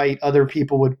black and white. Other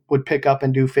people would pick up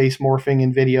and do face morphing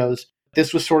in videos.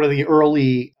 This was sort of the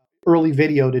early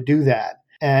video to do that.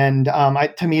 And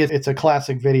to me, it's a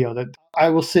classic video that I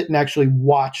will sit and actually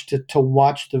watch to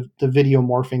watch the video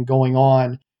morphing going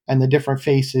on, and the different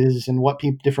faces and what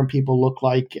different people look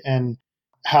like, and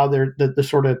how they're the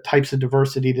sort of types of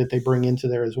diversity that they bring into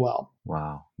there as well.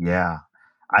 Wow. Yeah.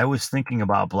 I was thinking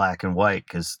about black and white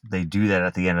because they do that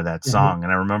at the end of that song. Mm-hmm.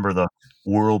 And I remember the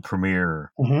world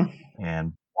premiere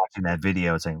and watching that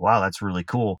video and saying, wow, that's really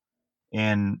cool.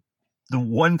 And the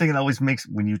one thing that always makes,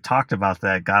 when you talked about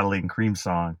that Godley and Cream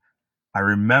song, I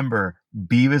remember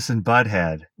Beavis and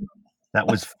Butthead. That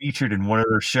was featured in one of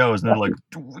their shows, and they're like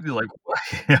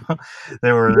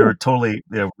they were totally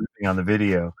ripping on the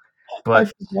video. But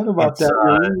I forgot about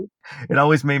that. It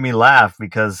always made me laugh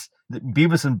because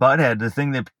Beavis and Butthead, the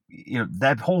thing that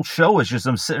that whole show is just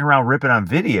them sitting around ripping on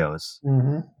videos.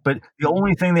 Mm-hmm. But the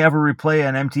only thing they ever replay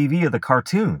on MTV are the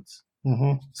cartoons.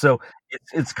 Mm-hmm. So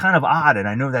it's kind of odd, and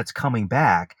I know that's coming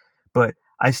back. But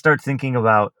I start thinking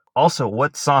about also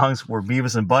what songs were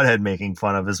Beavis and Butthead making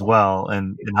fun of as well,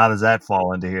 and how does that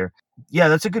fall into here? Yeah,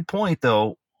 that's a good point,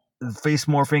 though. Face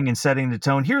morphing and setting the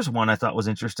tone. Here's one I thought was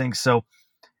interesting. So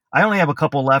I only have a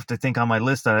couple left, I think, on my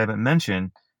list that I haven't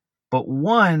mentioned, but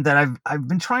one that I've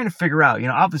been trying to figure out.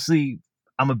 Obviously,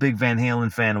 I'm a big Van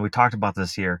Halen fan, and we talked about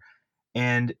this here.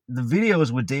 And the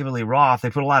videos with David Lee Roth, they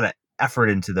put a lot of effort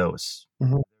into those.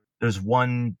 Mm-hmm. There's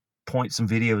some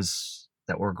videos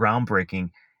that were groundbreaking.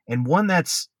 And one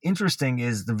that's interesting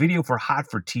is the video for Hot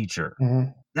for Teacher.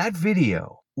 Mm-hmm. That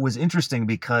video was interesting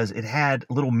because it had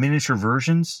little miniature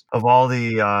versions of all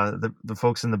the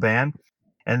folks in the band.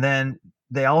 And then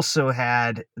they also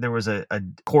there was a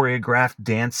choreographed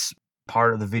dance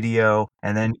part of the video.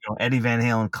 And then Eddie Van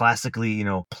Halen classically,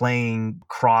 playing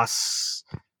across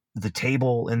the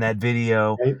table in that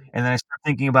video. Right. And then I started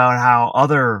thinking about how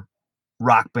other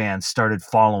rock bands started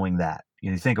following that.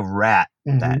 You think of Rat,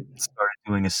 mm-hmm. that started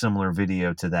doing a similar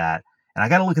video to that. And I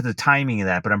got to look at the timing of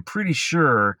that, but I'm pretty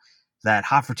sure that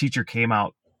Hot for Teacher came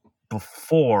out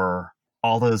before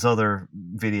all those other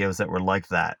videos that were like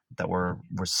that were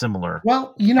similar.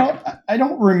 Well, I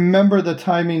don't remember the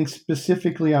timing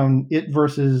specifically on it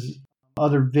versus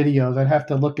other videos. I'd have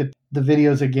to look at the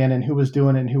videos again and who was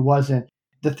doing it and who wasn't.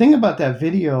 The thing about that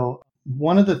video,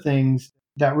 one of the things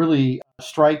that really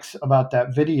strikes about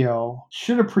that video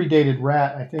should have predated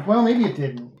Rat, I think. Well, maybe it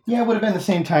didn't. Yeah, it would have been the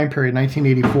same time period,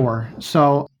 1984.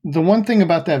 So the one thing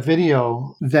about that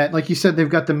video that, like you said, they've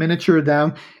got the miniature of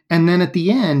them, and then at the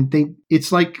end,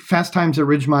 it's like Fast Times at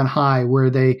Ridgemont High, where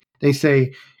they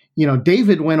say,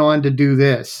 David went on to do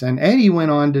this, and Eddie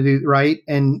went on to do, right?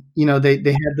 And, they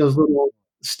had those little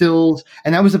stills,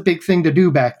 and that was a big thing to do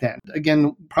back then.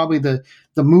 Again, probably the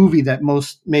movie that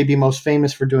maybe most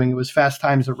famous for doing it was Fast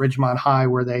Times at Ridgemont High,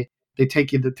 where they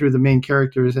take you through the main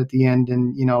characters at the end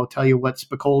and tell you what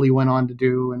Spicoli went on to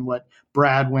do and what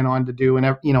Brad went on to do and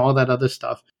all that other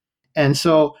stuff. And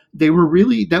so that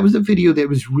was a video that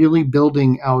was really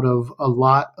building out of a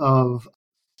lot of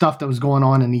stuff that was going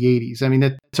on in the 80s. I mean,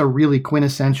 it's a really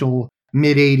quintessential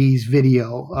mid 80s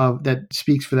video that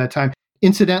speaks for that time.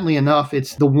 Incidentally enough,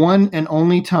 it's the one and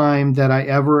only time that I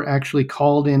ever actually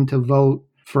called in to vote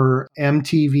for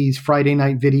MTV's Friday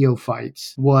Night Video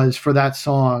Fights was for that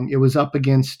song. It was up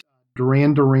against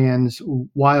Duran Duran's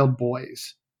Wild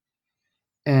Boys.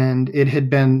 And it had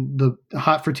been the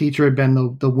Hot for Teacher had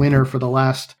been the winner for the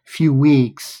last few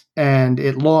weeks. And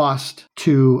it lost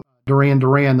to Duran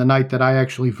Duran the night that I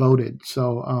actually voted.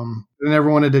 So I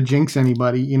never wanted to jinx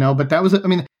anybody, but that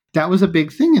was a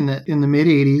big thing in the mid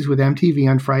 80s with MTV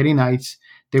on Friday nights.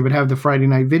 They would have the Friday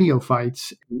Night Video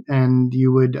Fights, and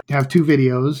you would have 2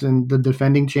 videos and the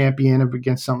defending champion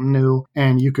against something new.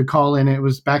 And you could call in.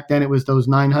 Back then it was those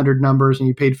 900 numbers, and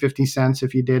you paid 50 cents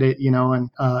if you did it,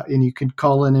 and you could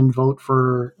call in and vote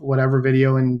for whatever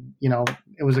video, and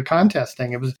It was a contest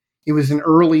thing. It was an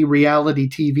early reality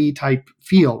TV type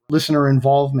feel, listener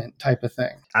involvement type of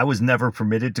thing. I was never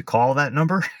permitted to call that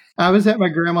number. I was at my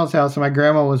grandma's house, and my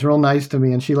grandma was real nice to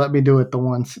me, and she let me do it the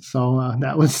once. So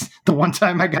that was the one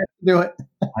time I got to do it.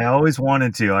 I always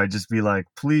wanted to. I'd just be like,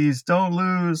 please don't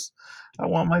lose. I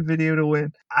want my video to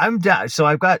win. I'm down. So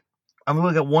I'm going to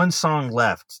look at one song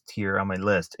left here on my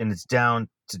list, and it's down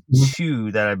to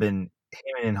two that I've been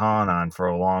hemming and hawing on for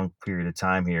a long period of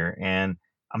time here. And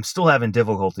I'm still having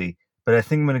difficulty, but I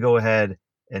think I'm going to go ahead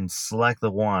and select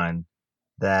the one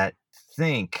that I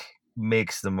think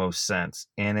makes the most sense.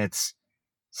 And it's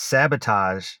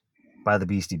Sabotage by the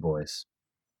Beastie Boys.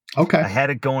 Okay. I had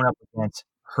it going up against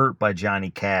Hurt by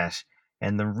Johnny Cash.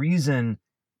 And the reason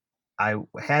I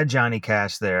had Johnny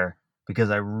Cash there, because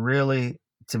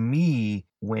to me,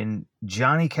 when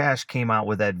Johnny Cash came out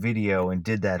with that video and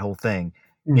did that whole thing,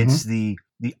 it's the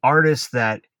artist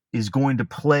that is going to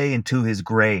play into his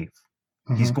grave.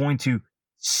 He's going to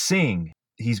sing.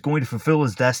 He's going to fulfill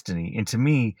his destiny. And to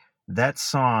me, that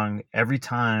song, every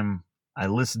time I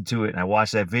listen to it and I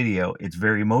watch that video, it's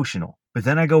very emotional. But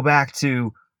then I go back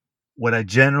to what I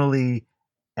generally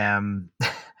am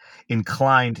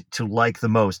inclined to like the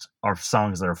most are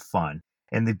songs that are fun.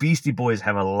 And the Beastie Boys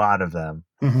have a lot of them.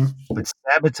 But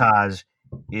Sabotage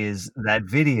is that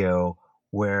video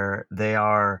where they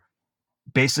are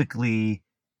basically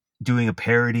doing a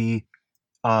parody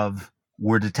of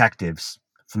We're Detectives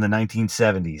from the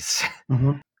 1970s.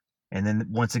 And then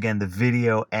once again, the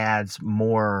video adds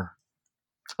more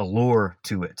allure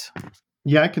to it.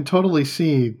 Yeah, I can totally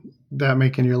see that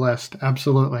making your list.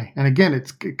 Absolutely. And again,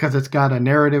 it's because it's got a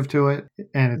narrative to it,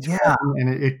 and it's fun,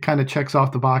 and it kind of checks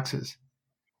off the boxes.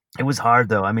 It was hard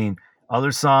though. I mean,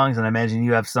 other songs, and I imagine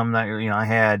you have some that, I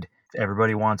had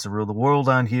Everybody Wants to Rule the World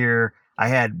on here. I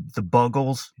had the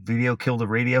Buggles video Kill the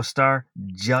Radio Star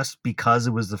just because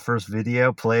it was the first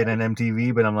video played on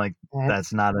MTV, but I'm like,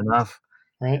 that's not enough.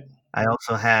 Right. I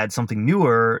also had something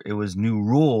newer. It was New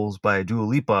Rules by Dua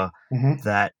Lipa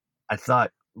that I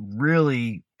thought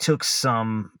really took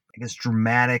some, I guess,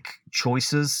 dramatic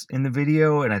choices in the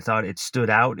video, and I thought it stood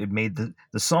out. It made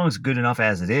the song's good enough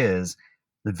as it is.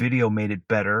 The video made it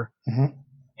better.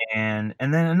 And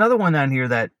then another one on here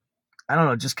that, I don't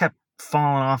know, just kept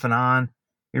falling off and on.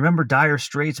 You remember Dire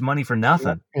Straits' Money for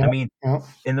Nothing? I mean,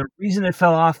 and the reason it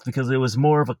fell off because it was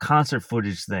more of a concert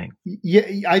footage thing.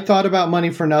 Yeah, I thought about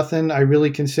Money for Nothing. I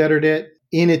really considered it.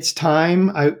 In its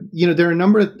time, there are a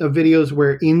number of videos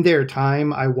where in their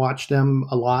time, I watched them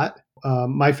a lot.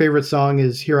 My favorite song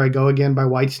is Here I Go Again by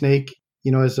Whitesnake.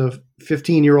 As a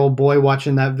 15-year-old boy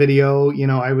watching that video,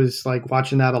 I was like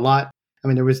watching that a lot. I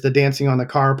mean, there was the dancing on the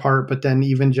car part, but then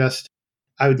even just,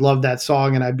 I would love that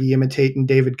song and I'd be imitating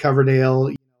David Coverdale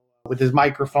with his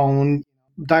microphone.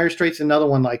 Dire Straits, another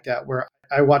one like that, where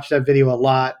I watched that video a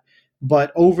lot,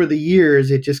 but over the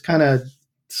years, it just kind of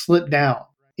slipped down.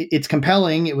 It's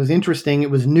compelling. It was interesting. It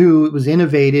was new. It was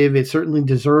innovative. It certainly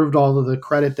deserved all of the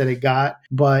credit that it got.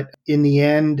 But in the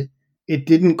end, it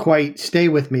didn't quite stay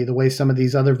with me the way some of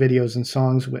these other videos and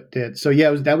songs did. So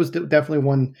yeah, that was definitely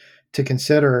one to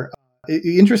consider.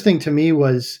 Interesting to me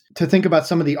was to think about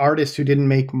some of the artists who didn't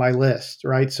make my list,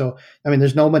 right? So, I mean,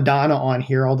 there's no Madonna on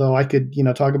here, although I could,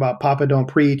 talk about Papa Don't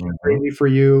Preach, Crazy for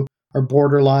You, or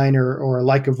Borderline, or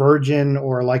Like a Virgin,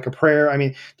 or Like a Prayer. I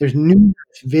mean, there's numerous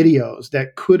videos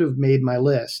that could have made my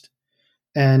list,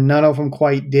 and none of them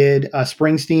quite did.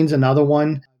 Springsteen's another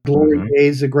one. Glory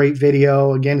Days is a great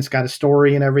video. Again, it's got a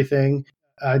story and everything.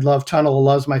 I love Tunnel of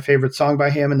Love's my favorite song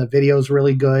by him, and the video's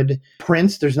really good.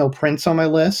 Prince, there's no Prince on my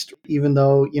list, even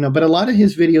though, but a lot of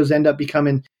his videos end up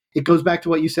becoming, it goes back to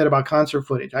what you said about concert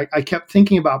footage. I kept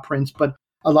thinking about Prince, but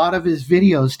a lot of his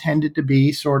videos tended to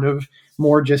be sort of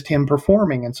more just him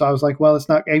performing. And so I was like, well, it's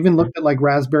not, I even looked at like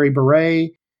Raspberry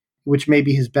Beret, which may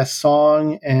be his best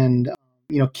song. And,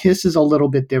 Kiss is a little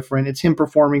bit different. It's him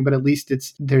performing, but at least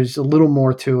there's a little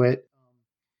more to it.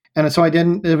 And so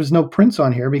there was no Prince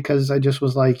on here because I just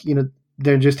was like,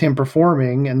 they're just him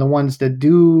performing. And the ones that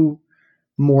do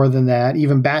more than that,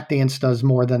 even Bat Dance does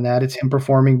more than that. It's him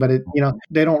performing, but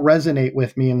they don't resonate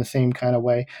with me in the same kind of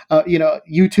way.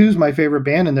 U2 is my favorite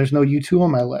band, and there's no U2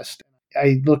 on my list.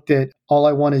 I looked at All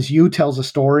I Want Is You tells a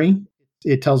story.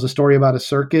 It tells a story about a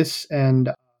circus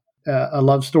and a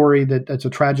love story that's a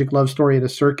tragic love story at a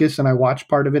circus. And I watched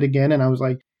part of it again, and I was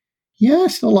like, yeah, I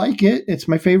still like it. It's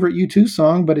my favorite U2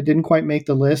 song, but it didn't quite make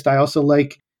the list. I also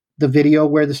like the video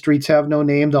Where the Streets Have No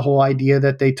Name, the whole idea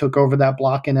that they took over that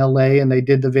block in LA and they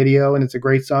did the video and it's a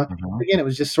great song. Mhm. Again, it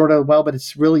was just sort of, well, but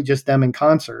it's really just them in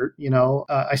concert.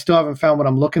 I still haven't found what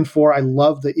I'm looking for. I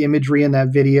love the imagery in that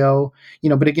video,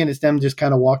 but again, it's them just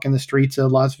kind of walking the streets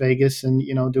of Las Vegas and,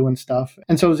 doing stuff.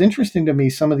 And so it was interesting to me,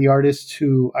 some of the artists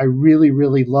who I really,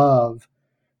 really love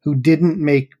who didn't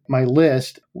make my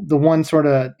list. The one sort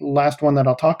of last one that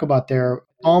I'll talk about there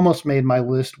almost made my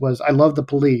list was I love the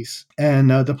Police. And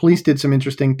the Police did some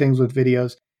interesting things with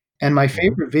videos. And my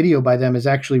favorite video by them is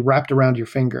actually Wrapped Around Your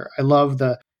Finger. I love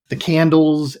the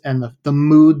candles and the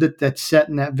mood that's set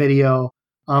in that video.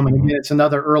 And again, it's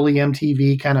another early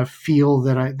MTV kind of feel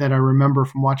that I remember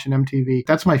from watching MTV.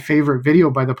 That's my favorite video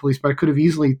by the Police, but I could have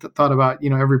easily thought about,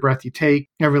 Every Breath You Take,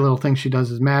 Every Little Thing She Does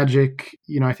Is Magic.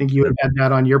 I think you had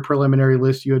that on your preliminary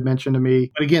list you had mentioned to me.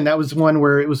 But again, that was one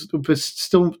where it was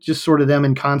still just sort of them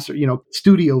in concert,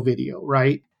 studio video,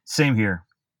 right? Same here.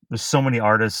 There's so many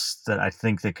artists that I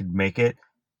think that could make it,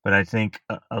 but I think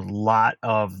a lot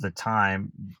of the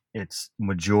time it's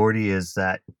majority is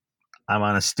that I'm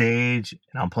on a stage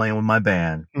and I'm playing with my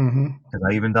band. Because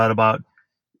I even thought about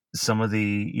some of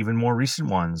the even more recent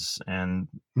ones, and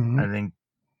I think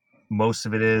most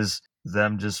of it is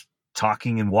them just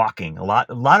talking and walking. A lot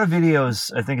of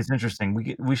videos. I think it's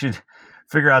interesting. We should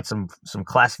figure out some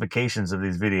classifications of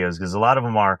these videos, because a lot of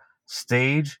them are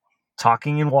stage,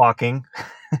 talking and walking,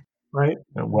 right?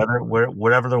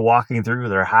 Whatever they're walking through,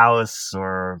 their house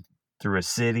or through a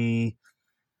city.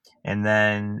 And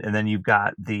then you've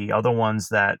got the other ones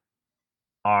that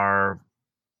are,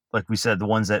 like we said, the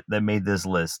ones that made this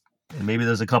list. And maybe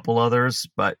there's a couple others,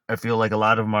 but I feel like a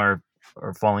lot of them are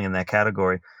falling in that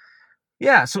category.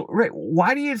 Yeah. So, Ray,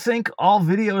 why do you think all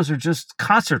videos are just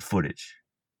concert footage?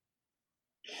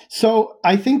 So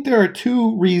I think there are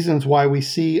two reasons why we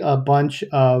see a bunch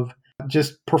of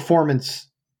just performance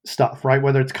stuff, right?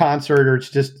 Whether it's concert or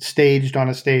it's just staged on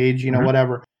a stage,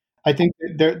 whatever. I think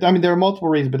there are multiple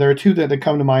reasons, but there are two that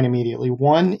come to mind immediately.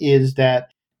 One is that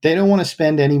they don't want to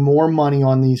spend any more money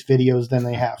on these videos than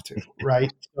they have to,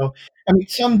 right? So,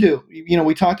 some do.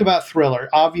 We talked about Thriller.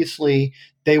 Obviously,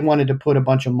 they wanted to put a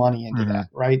bunch of money into that,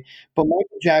 right? But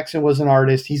Michael Jackson was an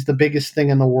artist. He's the biggest thing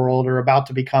in the world, or about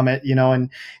to become it,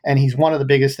 and he's one of the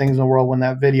biggest things in the world when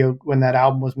that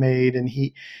album was made, and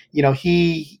he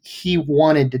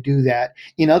wanted to do that.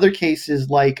 In other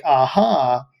cases, like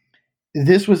Aha,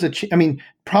 this was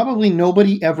probably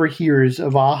nobody ever hears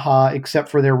of Aha except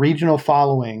for their regional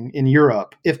following in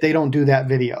Europe if they don't do that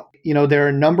video. There are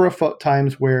a number of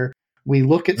times where we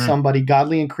look at somebody,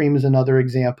 Godley and Cream is another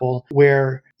example,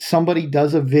 where somebody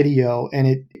does a video and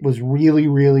it was really,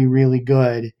 really, really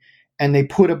good. And they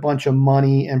put a bunch of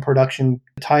money and production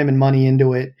time and money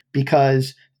into it,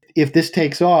 because if this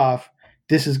takes off,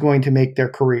 this is going to make their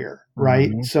career,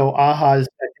 right? So Aha's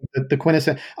the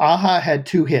quintessence. Aha had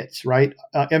two hits, right?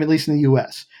 At least in the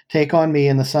U.S. Take on Me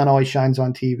and The Sun Always Shines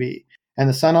on TV. And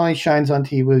The Sun Always Shines on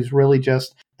TV was really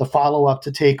just the follow-up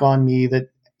to Take on Me that,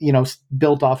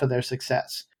 built off of their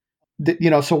success.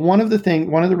 So one of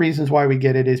the reasons why we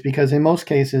get it is because in most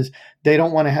cases, they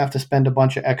don't want to have to spend a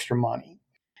bunch of extra money.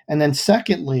 And then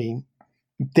secondly,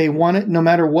 they want it, no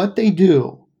matter what they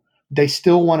do, they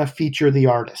still want to feature the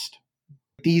artist.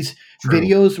 These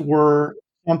videos were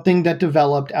something that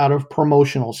developed out of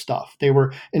promotional stuff. They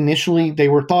were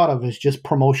thought of as just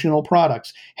promotional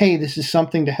products. Hey, this is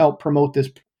something to help promote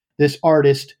this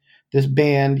artist, this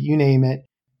band, you name it.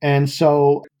 And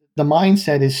so the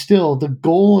mindset is still, the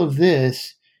goal of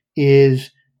this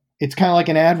is, it's kind of like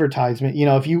an advertisement.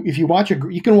 If you watch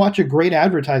you can watch a great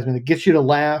advertisement that gets you to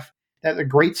laugh, that's a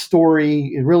great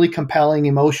story, really compelling,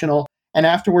 emotional. And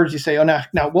afterwards you say, oh,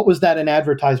 now what was that an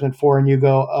advertisement for? And you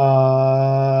go,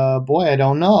 boy, I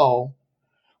don't know.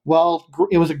 Well,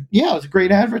 it was a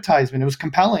great advertisement. It was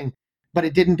compelling, but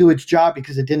it didn't do its job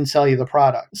because it didn't sell you the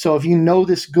product. So if you know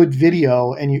this good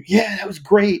video and that was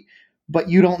great, but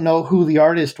you don't know who the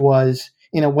artist was,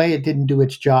 in a way it didn't do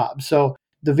its job. So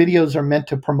the videos are meant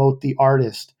to promote the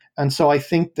artist. And so I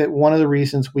think that one of the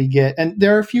reasons we get, and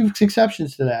there are a few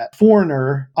exceptions to that.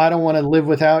 Foreigner, I Don't Want to Live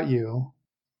Without You,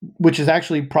 which is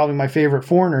actually probably my favorite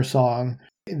Foreigner song,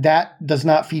 that does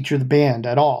not feature the band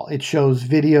at all. It shows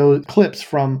video clips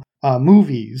from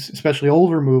movies, especially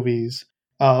older movies,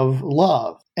 of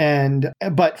love.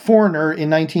 But Foreigner in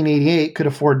 1988 could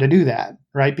afford to do that,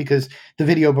 right? Because the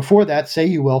video before that, Say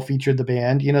You Will, featured the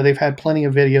band. They've had plenty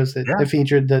of videos that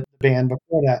featured the band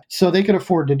before that. So they could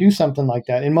afford to do something like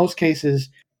that. In most cases,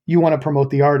 you want to promote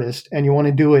the artist, and you want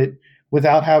to do it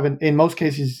without having, in most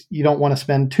cases, you don't want to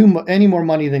spend any more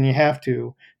money than you have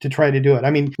to try to do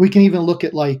it. We can even look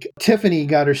at, like, Tiffany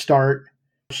got her start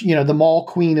the mall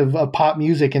queen of pop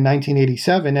music in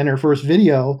 1987, and her first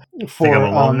video for Think I'm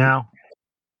alone now.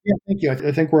 Yeah, thank you.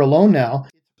 I think we're alone now.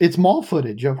 It's mall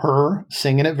footage of her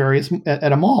singing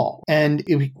at a mall. And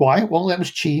why? Well, that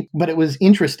was cheap, but it was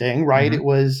interesting, right? It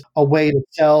was a way to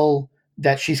sell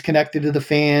that she's connected to the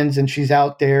fans and she's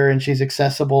out there and she's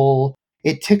accessible.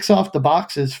 It ticks off the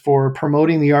boxes for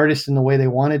promoting the artist in the way they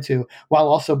wanted to, while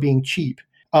also being cheap.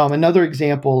 Another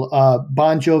example,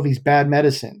 Bon Jovi's Bad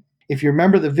Medicine. If you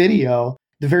remember the video,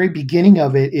 the very beginning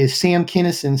of it is Sam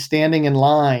Kinison standing in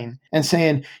line and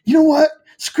saying, you know what?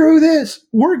 Screw this.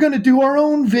 We're going to do our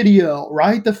own video,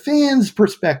 right? The fans'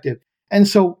 perspective. And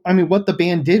so, I mean, what the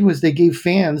band did was they gave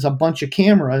fans a bunch of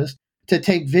cameras to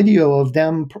take video of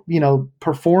them,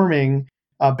 performing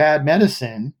Bad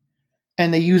Medicine,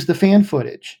 and they used the fan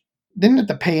footage. They didn't have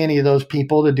to pay any of those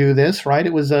people to do this, right?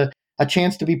 It was a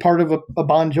chance to be part of a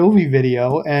Bon Jovi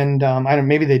video. And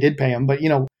maybe they did pay them, but,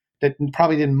 that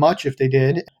probably didn't much if they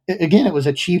did. Again, it was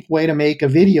a cheap way to make a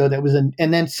video that was and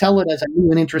then sell it as a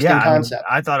new and interesting concept.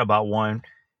 I thought about one,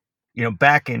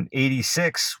 back in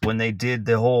 '86 when they did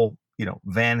the whole,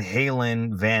 Van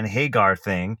Halen, Van Hagar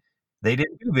thing. They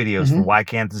didn't do videos for Why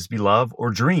Can't This Be Love or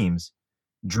Dreams.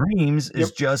 Dreams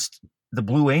is just the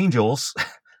Blue Angels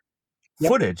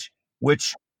footage,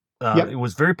 which it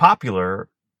was very popular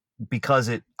because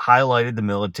it highlighted the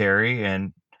military,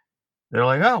 and they're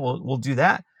like, oh, we'll do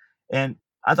that. And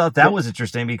I thought that was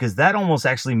interesting because that almost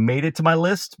actually made it to my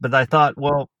list. But I thought,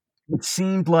 well, it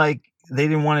seemed like they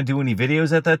didn't want to do any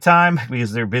videos at that time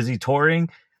because they're busy touring.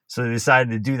 So they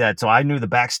decided to do that. So I knew the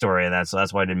backstory of that. So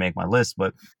that's why I didn't make my list.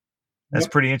 But that's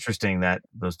pretty interesting, that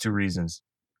those two reasons.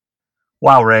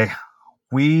 Wow, Ray,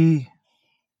 we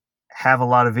have a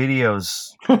lot of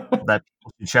videos that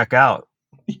people should check out.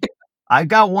 I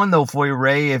got one though for you,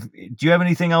 Ray. Do you have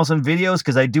anything else on videos?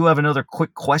 Because I do have another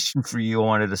quick question for you I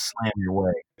wanted to slam your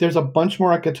way. There's a bunch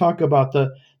more I could talk about. The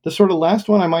sort of last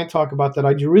one I might talk about that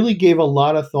I really gave a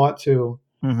lot of thought to.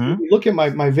 If you look at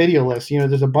my video list,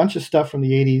 there's a bunch of stuff from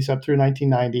the 80s up through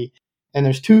 1990, and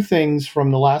there's two things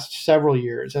from the last several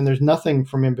years, and there's nothing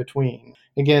from in between.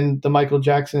 Again, the Michael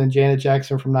Jackson and Janet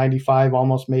Jackson from 95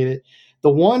 almost made it. The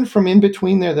one from in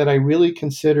between there that I really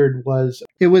considered was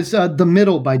The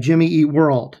Middle by Jimmy Eat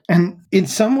World. And in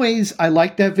some ways, I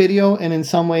like that video, and in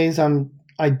some ways,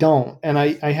 I don't. And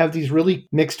I have these really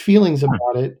mixed feelings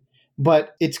about it,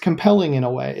 but it's compelling in a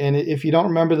way. And if you don't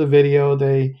remember the video,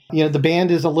 the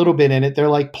band is a little bit in it. They're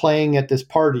like playing at this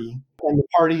party, and the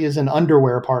party is an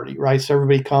underwear party, right? So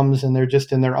everybody comes and they're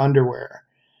just in their underwear.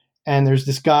 And there's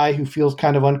this guy who feels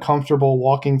kind of uncomfortable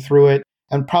walking through it.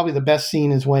 And probably the best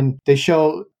scene is when they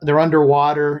show they're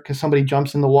underwater because somebody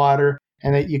jumps in the water,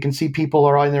 and you can see people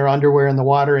are in their underwear in the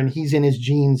water, and he's in his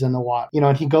jeans in the water.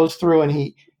 And he goes through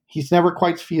and he's never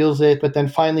quite feels it, but then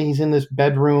finally he's in this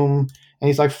bedroom and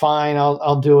he's like, fine,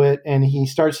 I'll do it. And he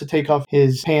starts to take off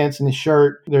his pants and his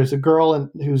shirt. There's a girl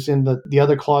who's in the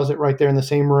other closet right there in the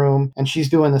same room, and she's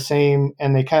doing the same,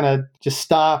 and they kind of just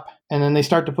stop. And then they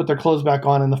start to put their clothes back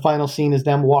on, and the final scene is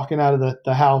them walking out of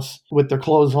the house with their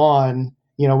clothes on.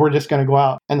 We're just going to go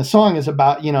out. And the song is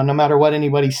about, no matter what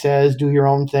anybody says, do your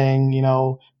own thing,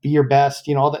 be your best,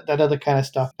 all that other kind of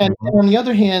stuff. And on the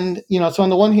other hand, so on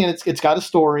the one hand, it's got a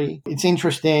story. It's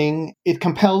interesting. It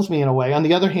compels me in a way. On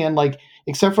the other hand,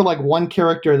 except for one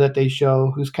character that they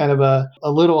show who's kind of a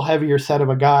little heavier set of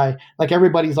a guy,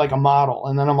 everybody's like a model.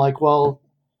 And then I'm like, well,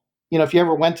 if you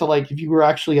ever went to if you were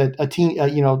actually a teen,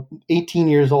 18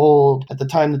 years old at the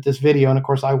time that this video, and of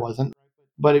course I wasn't,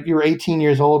 but if you were 18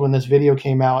 years old when this video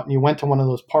came out and you went to one of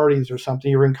those parties or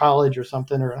something, you were in college or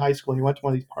something or in high school and you went to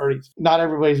one of these parties, not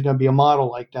everybody's going to be a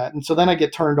model like that. And so then I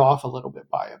get turned off a little bit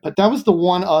by it. But that was the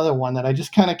one other one that I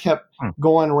just kind of kept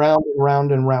going round and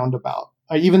round and round about.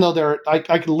 Even though I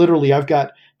could literally, I've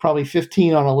got probably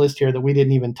 15 on a list here that we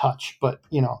didn't even touch, but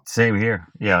Same here.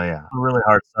 Yeah. A really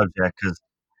hard subject because,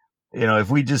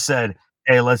 if we just said,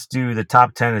 hey, let's do the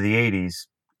top 10 of the 80s,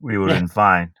 we would have been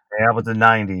fine. Hey, how about the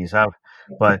 90s?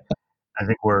 But I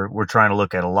think we're trying to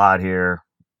look at a lot here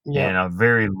in a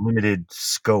very limited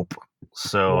scope.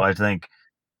 So I think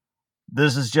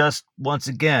this is just, once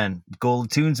again, Goal of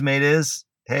Tunes Mate is,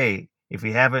 hey, if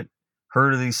you haven't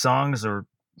heard of these songs or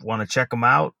want to check them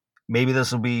out, maybe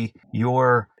this will be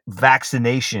your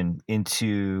vaccination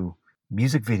into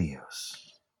music videos.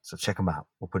 So check them out.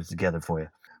 We'll put it together for you.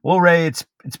 Well, Ray, it's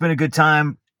been a good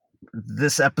time.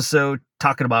 This episode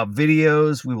talking about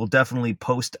videos. We will definitely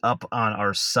post up on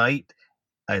our site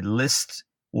a list.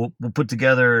 We'll put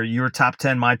together your top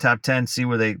 10, my top 10, see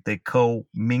where they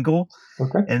co-mingle.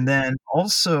 Okay. And then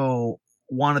also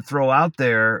want to throw out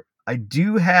there, I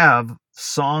do have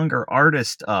song or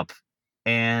artist up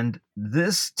And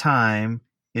this time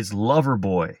it's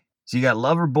Loverboy. So you got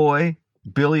Loverboy,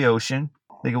 Billy Ocean.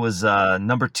 I think it was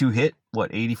number 2 hit,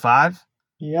 85?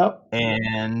 Yep.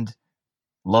 And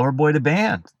Loverboy the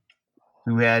band,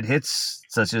 who had hits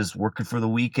such as Working for the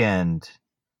Weekend,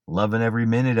 Loving Every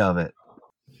Minute of It.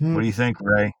 What do you think,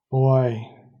 Ray? Boy.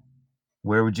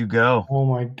 Where would you go? Oh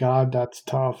my God, that's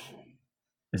tough.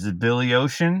 Is it Billy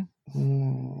Ocean?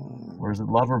 Or is it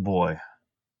Loverboy?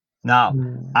 Now,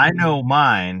 I know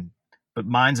mine, but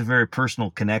mine's a very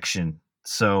personal connection.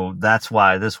 So that's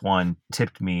why this one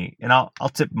tipped me, and I'll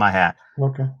tip my hat.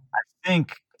 Okay. I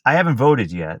think I haven't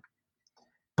voted yet,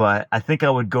 but I think I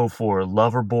would go for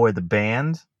Loverboy the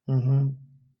band,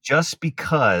 just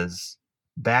because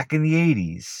back in the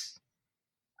 80s,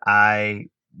 I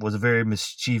was a very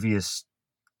mischievous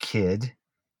kid,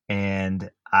 and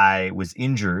I was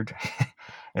injured.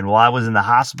 And while I was in the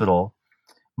hospital,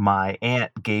 my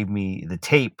aunt gave me the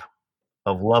tape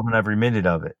of Loving Every Minute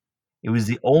of It. It was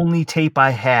the only tape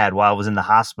I had while I was in the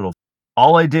hospital.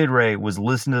 All I did, Ray, was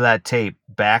listen to that tape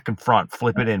back and front,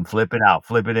 flip it in, flip it out,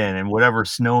 flip it in, and whatever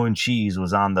Snow and Cheese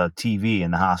was on the TV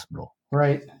in the hospital.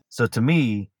 Right. So to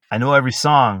me, I know every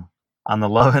song on the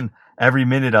Loving Every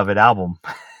Minute of It album.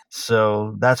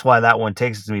 So that's why that one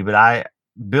takes it to me. But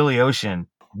Billy Ocean,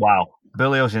 wow.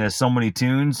 Billy Ocean has so many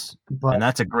tunes, and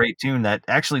that's a great tune that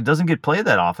actually doesn't get played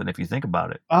that often if you think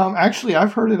about it. Actually,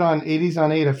 I've heard it on 80s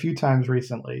on 8 a few times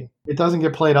recently. It doesn't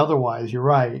get played otherwise. You're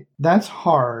right. That's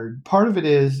hard. Part of it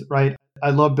is, right, I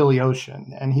love Billy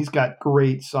Ocean, and he's got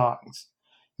great songs.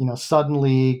 You know,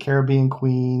 Suddenly, Caribbean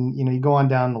Queen, you know, you go on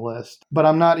down the list. But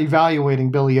I'm not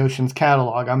evaluating Billy Ocean's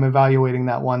catalog. I'm evaluating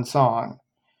that one song.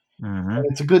 And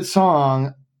it's a good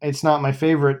song. It's not my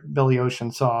favorite Billy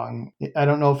Ocean song. I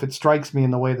don't know if it strikes me in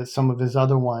the way that some of his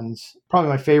other ones. Probably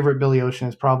my favorite Billy Ocean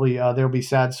is probably There'll Be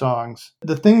Sad Songs.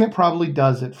 The thing that probably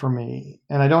does it for me,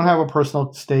 and I don't have a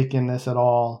personal stake in this at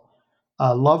all,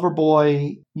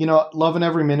 Loverboy, you know, loving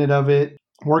every minute of it,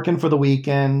 Working for the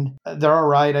Weekend. They're all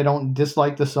right. I don't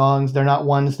dislike the songs. They're not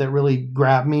ones that really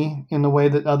grab me in the way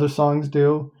that other songs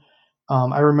do.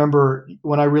 I remember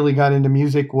when I really got into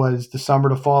music was the summer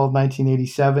to fall of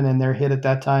 1987, and their hit at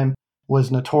that time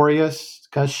was Notorious,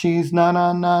 because she's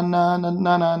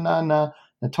na-na-na-na-na-na-na-na,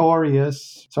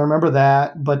 Notorious. So I remember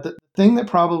that. But the thing that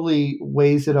probably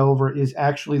weighs it over is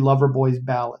actually Loverboy's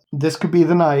ballad. This Could Be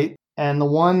the Night. And the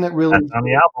one that really, that's on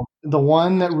the album. The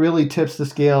one that really tips the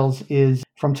scales is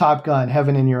from Top Gun,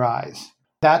 Heaven in Your Eyes.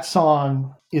 That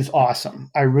song is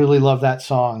awesome. I really love that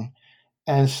song.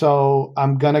 And so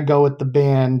I'm going to go with the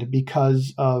band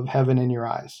because of Heaven in Your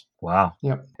Eyes. Wow.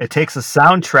 Yep. It takes a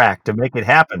soundtrack to make it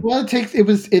happen. Well,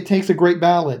 it takes a great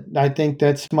ballad. I think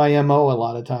that's my MO a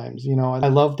lot of times. You know, I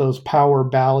love those power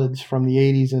ballads from the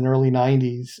 80s and early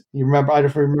 90s. I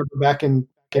remember back in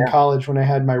college when I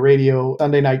had my radio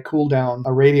Sunday night cool down,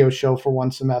 a radio show for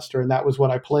one semester, and that was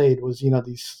what I played was, you know,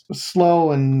 these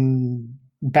slow and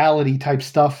ballady type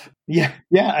stuff. Yeah,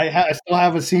 I still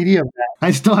have a CD of that. I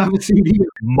still have a CD of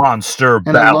Monster and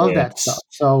ballads. I love that stuff.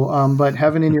 So, but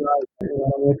Heaven in Your Eyes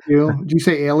with you. Did you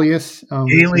say Alias?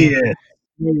 Alias.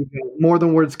 More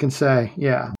than words can say.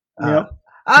 Yeah. Yep.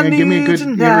 And give me a good,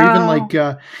 or even like,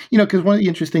 you know, because one of the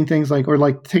interesting things,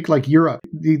 take Europe.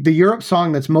 The Europe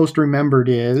song that's most remembered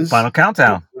is Final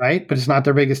Countdown, right? But it's not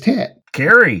their biggest hit.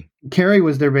 Carrie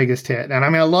was their biggest hit, and I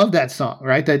mean, I love that song,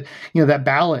 right? That, you know, that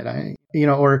ballad,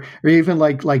 or even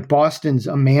like Boston's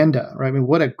Amanda, right? I mean,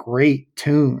 what a great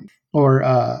tune. Or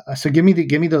so give me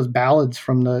those ballads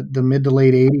from the mid to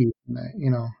late 80s.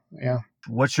 You know, yeah.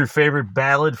 What's your favorite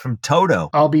ballad from Toto?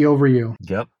 I'll Be Over You.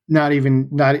 Yep.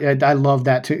 I love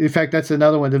that too. In fact, that's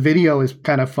another one. The video is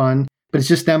kind of fun, but it's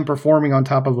just them performing on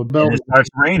top of a building. And it starts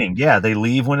raining. Yeah, they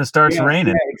leave when it starts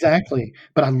raining. Yeah, exactly.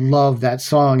 But I love that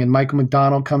song, and Michael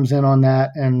McDonald comes in on that.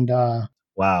 And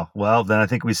wow. Well, then I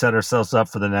think we set ourselves up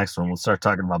for the next one. We'll start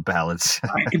talking about ballads.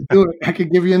 I could do it. I could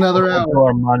give you another hour.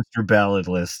 Our monster ballad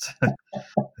list.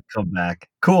 Come back.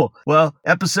 Cool. Well,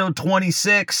 episode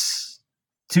 26.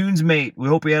 Tunesmate, we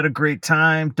hope you had a great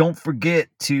time. Don't forget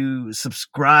to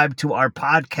subscribe to our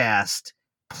podcast.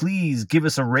 Please give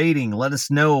us a rating. Let us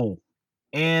know.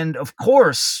 And of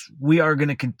course, we are going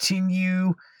to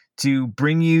continue to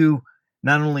bring you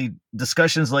not only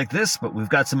discussions like this, but we've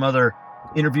got some other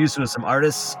interviews with some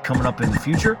artists coming up in the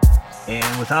future.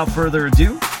 And without further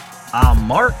ado, I'm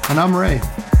Mark. And I'm Ray.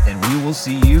 And we will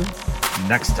see you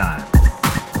next time.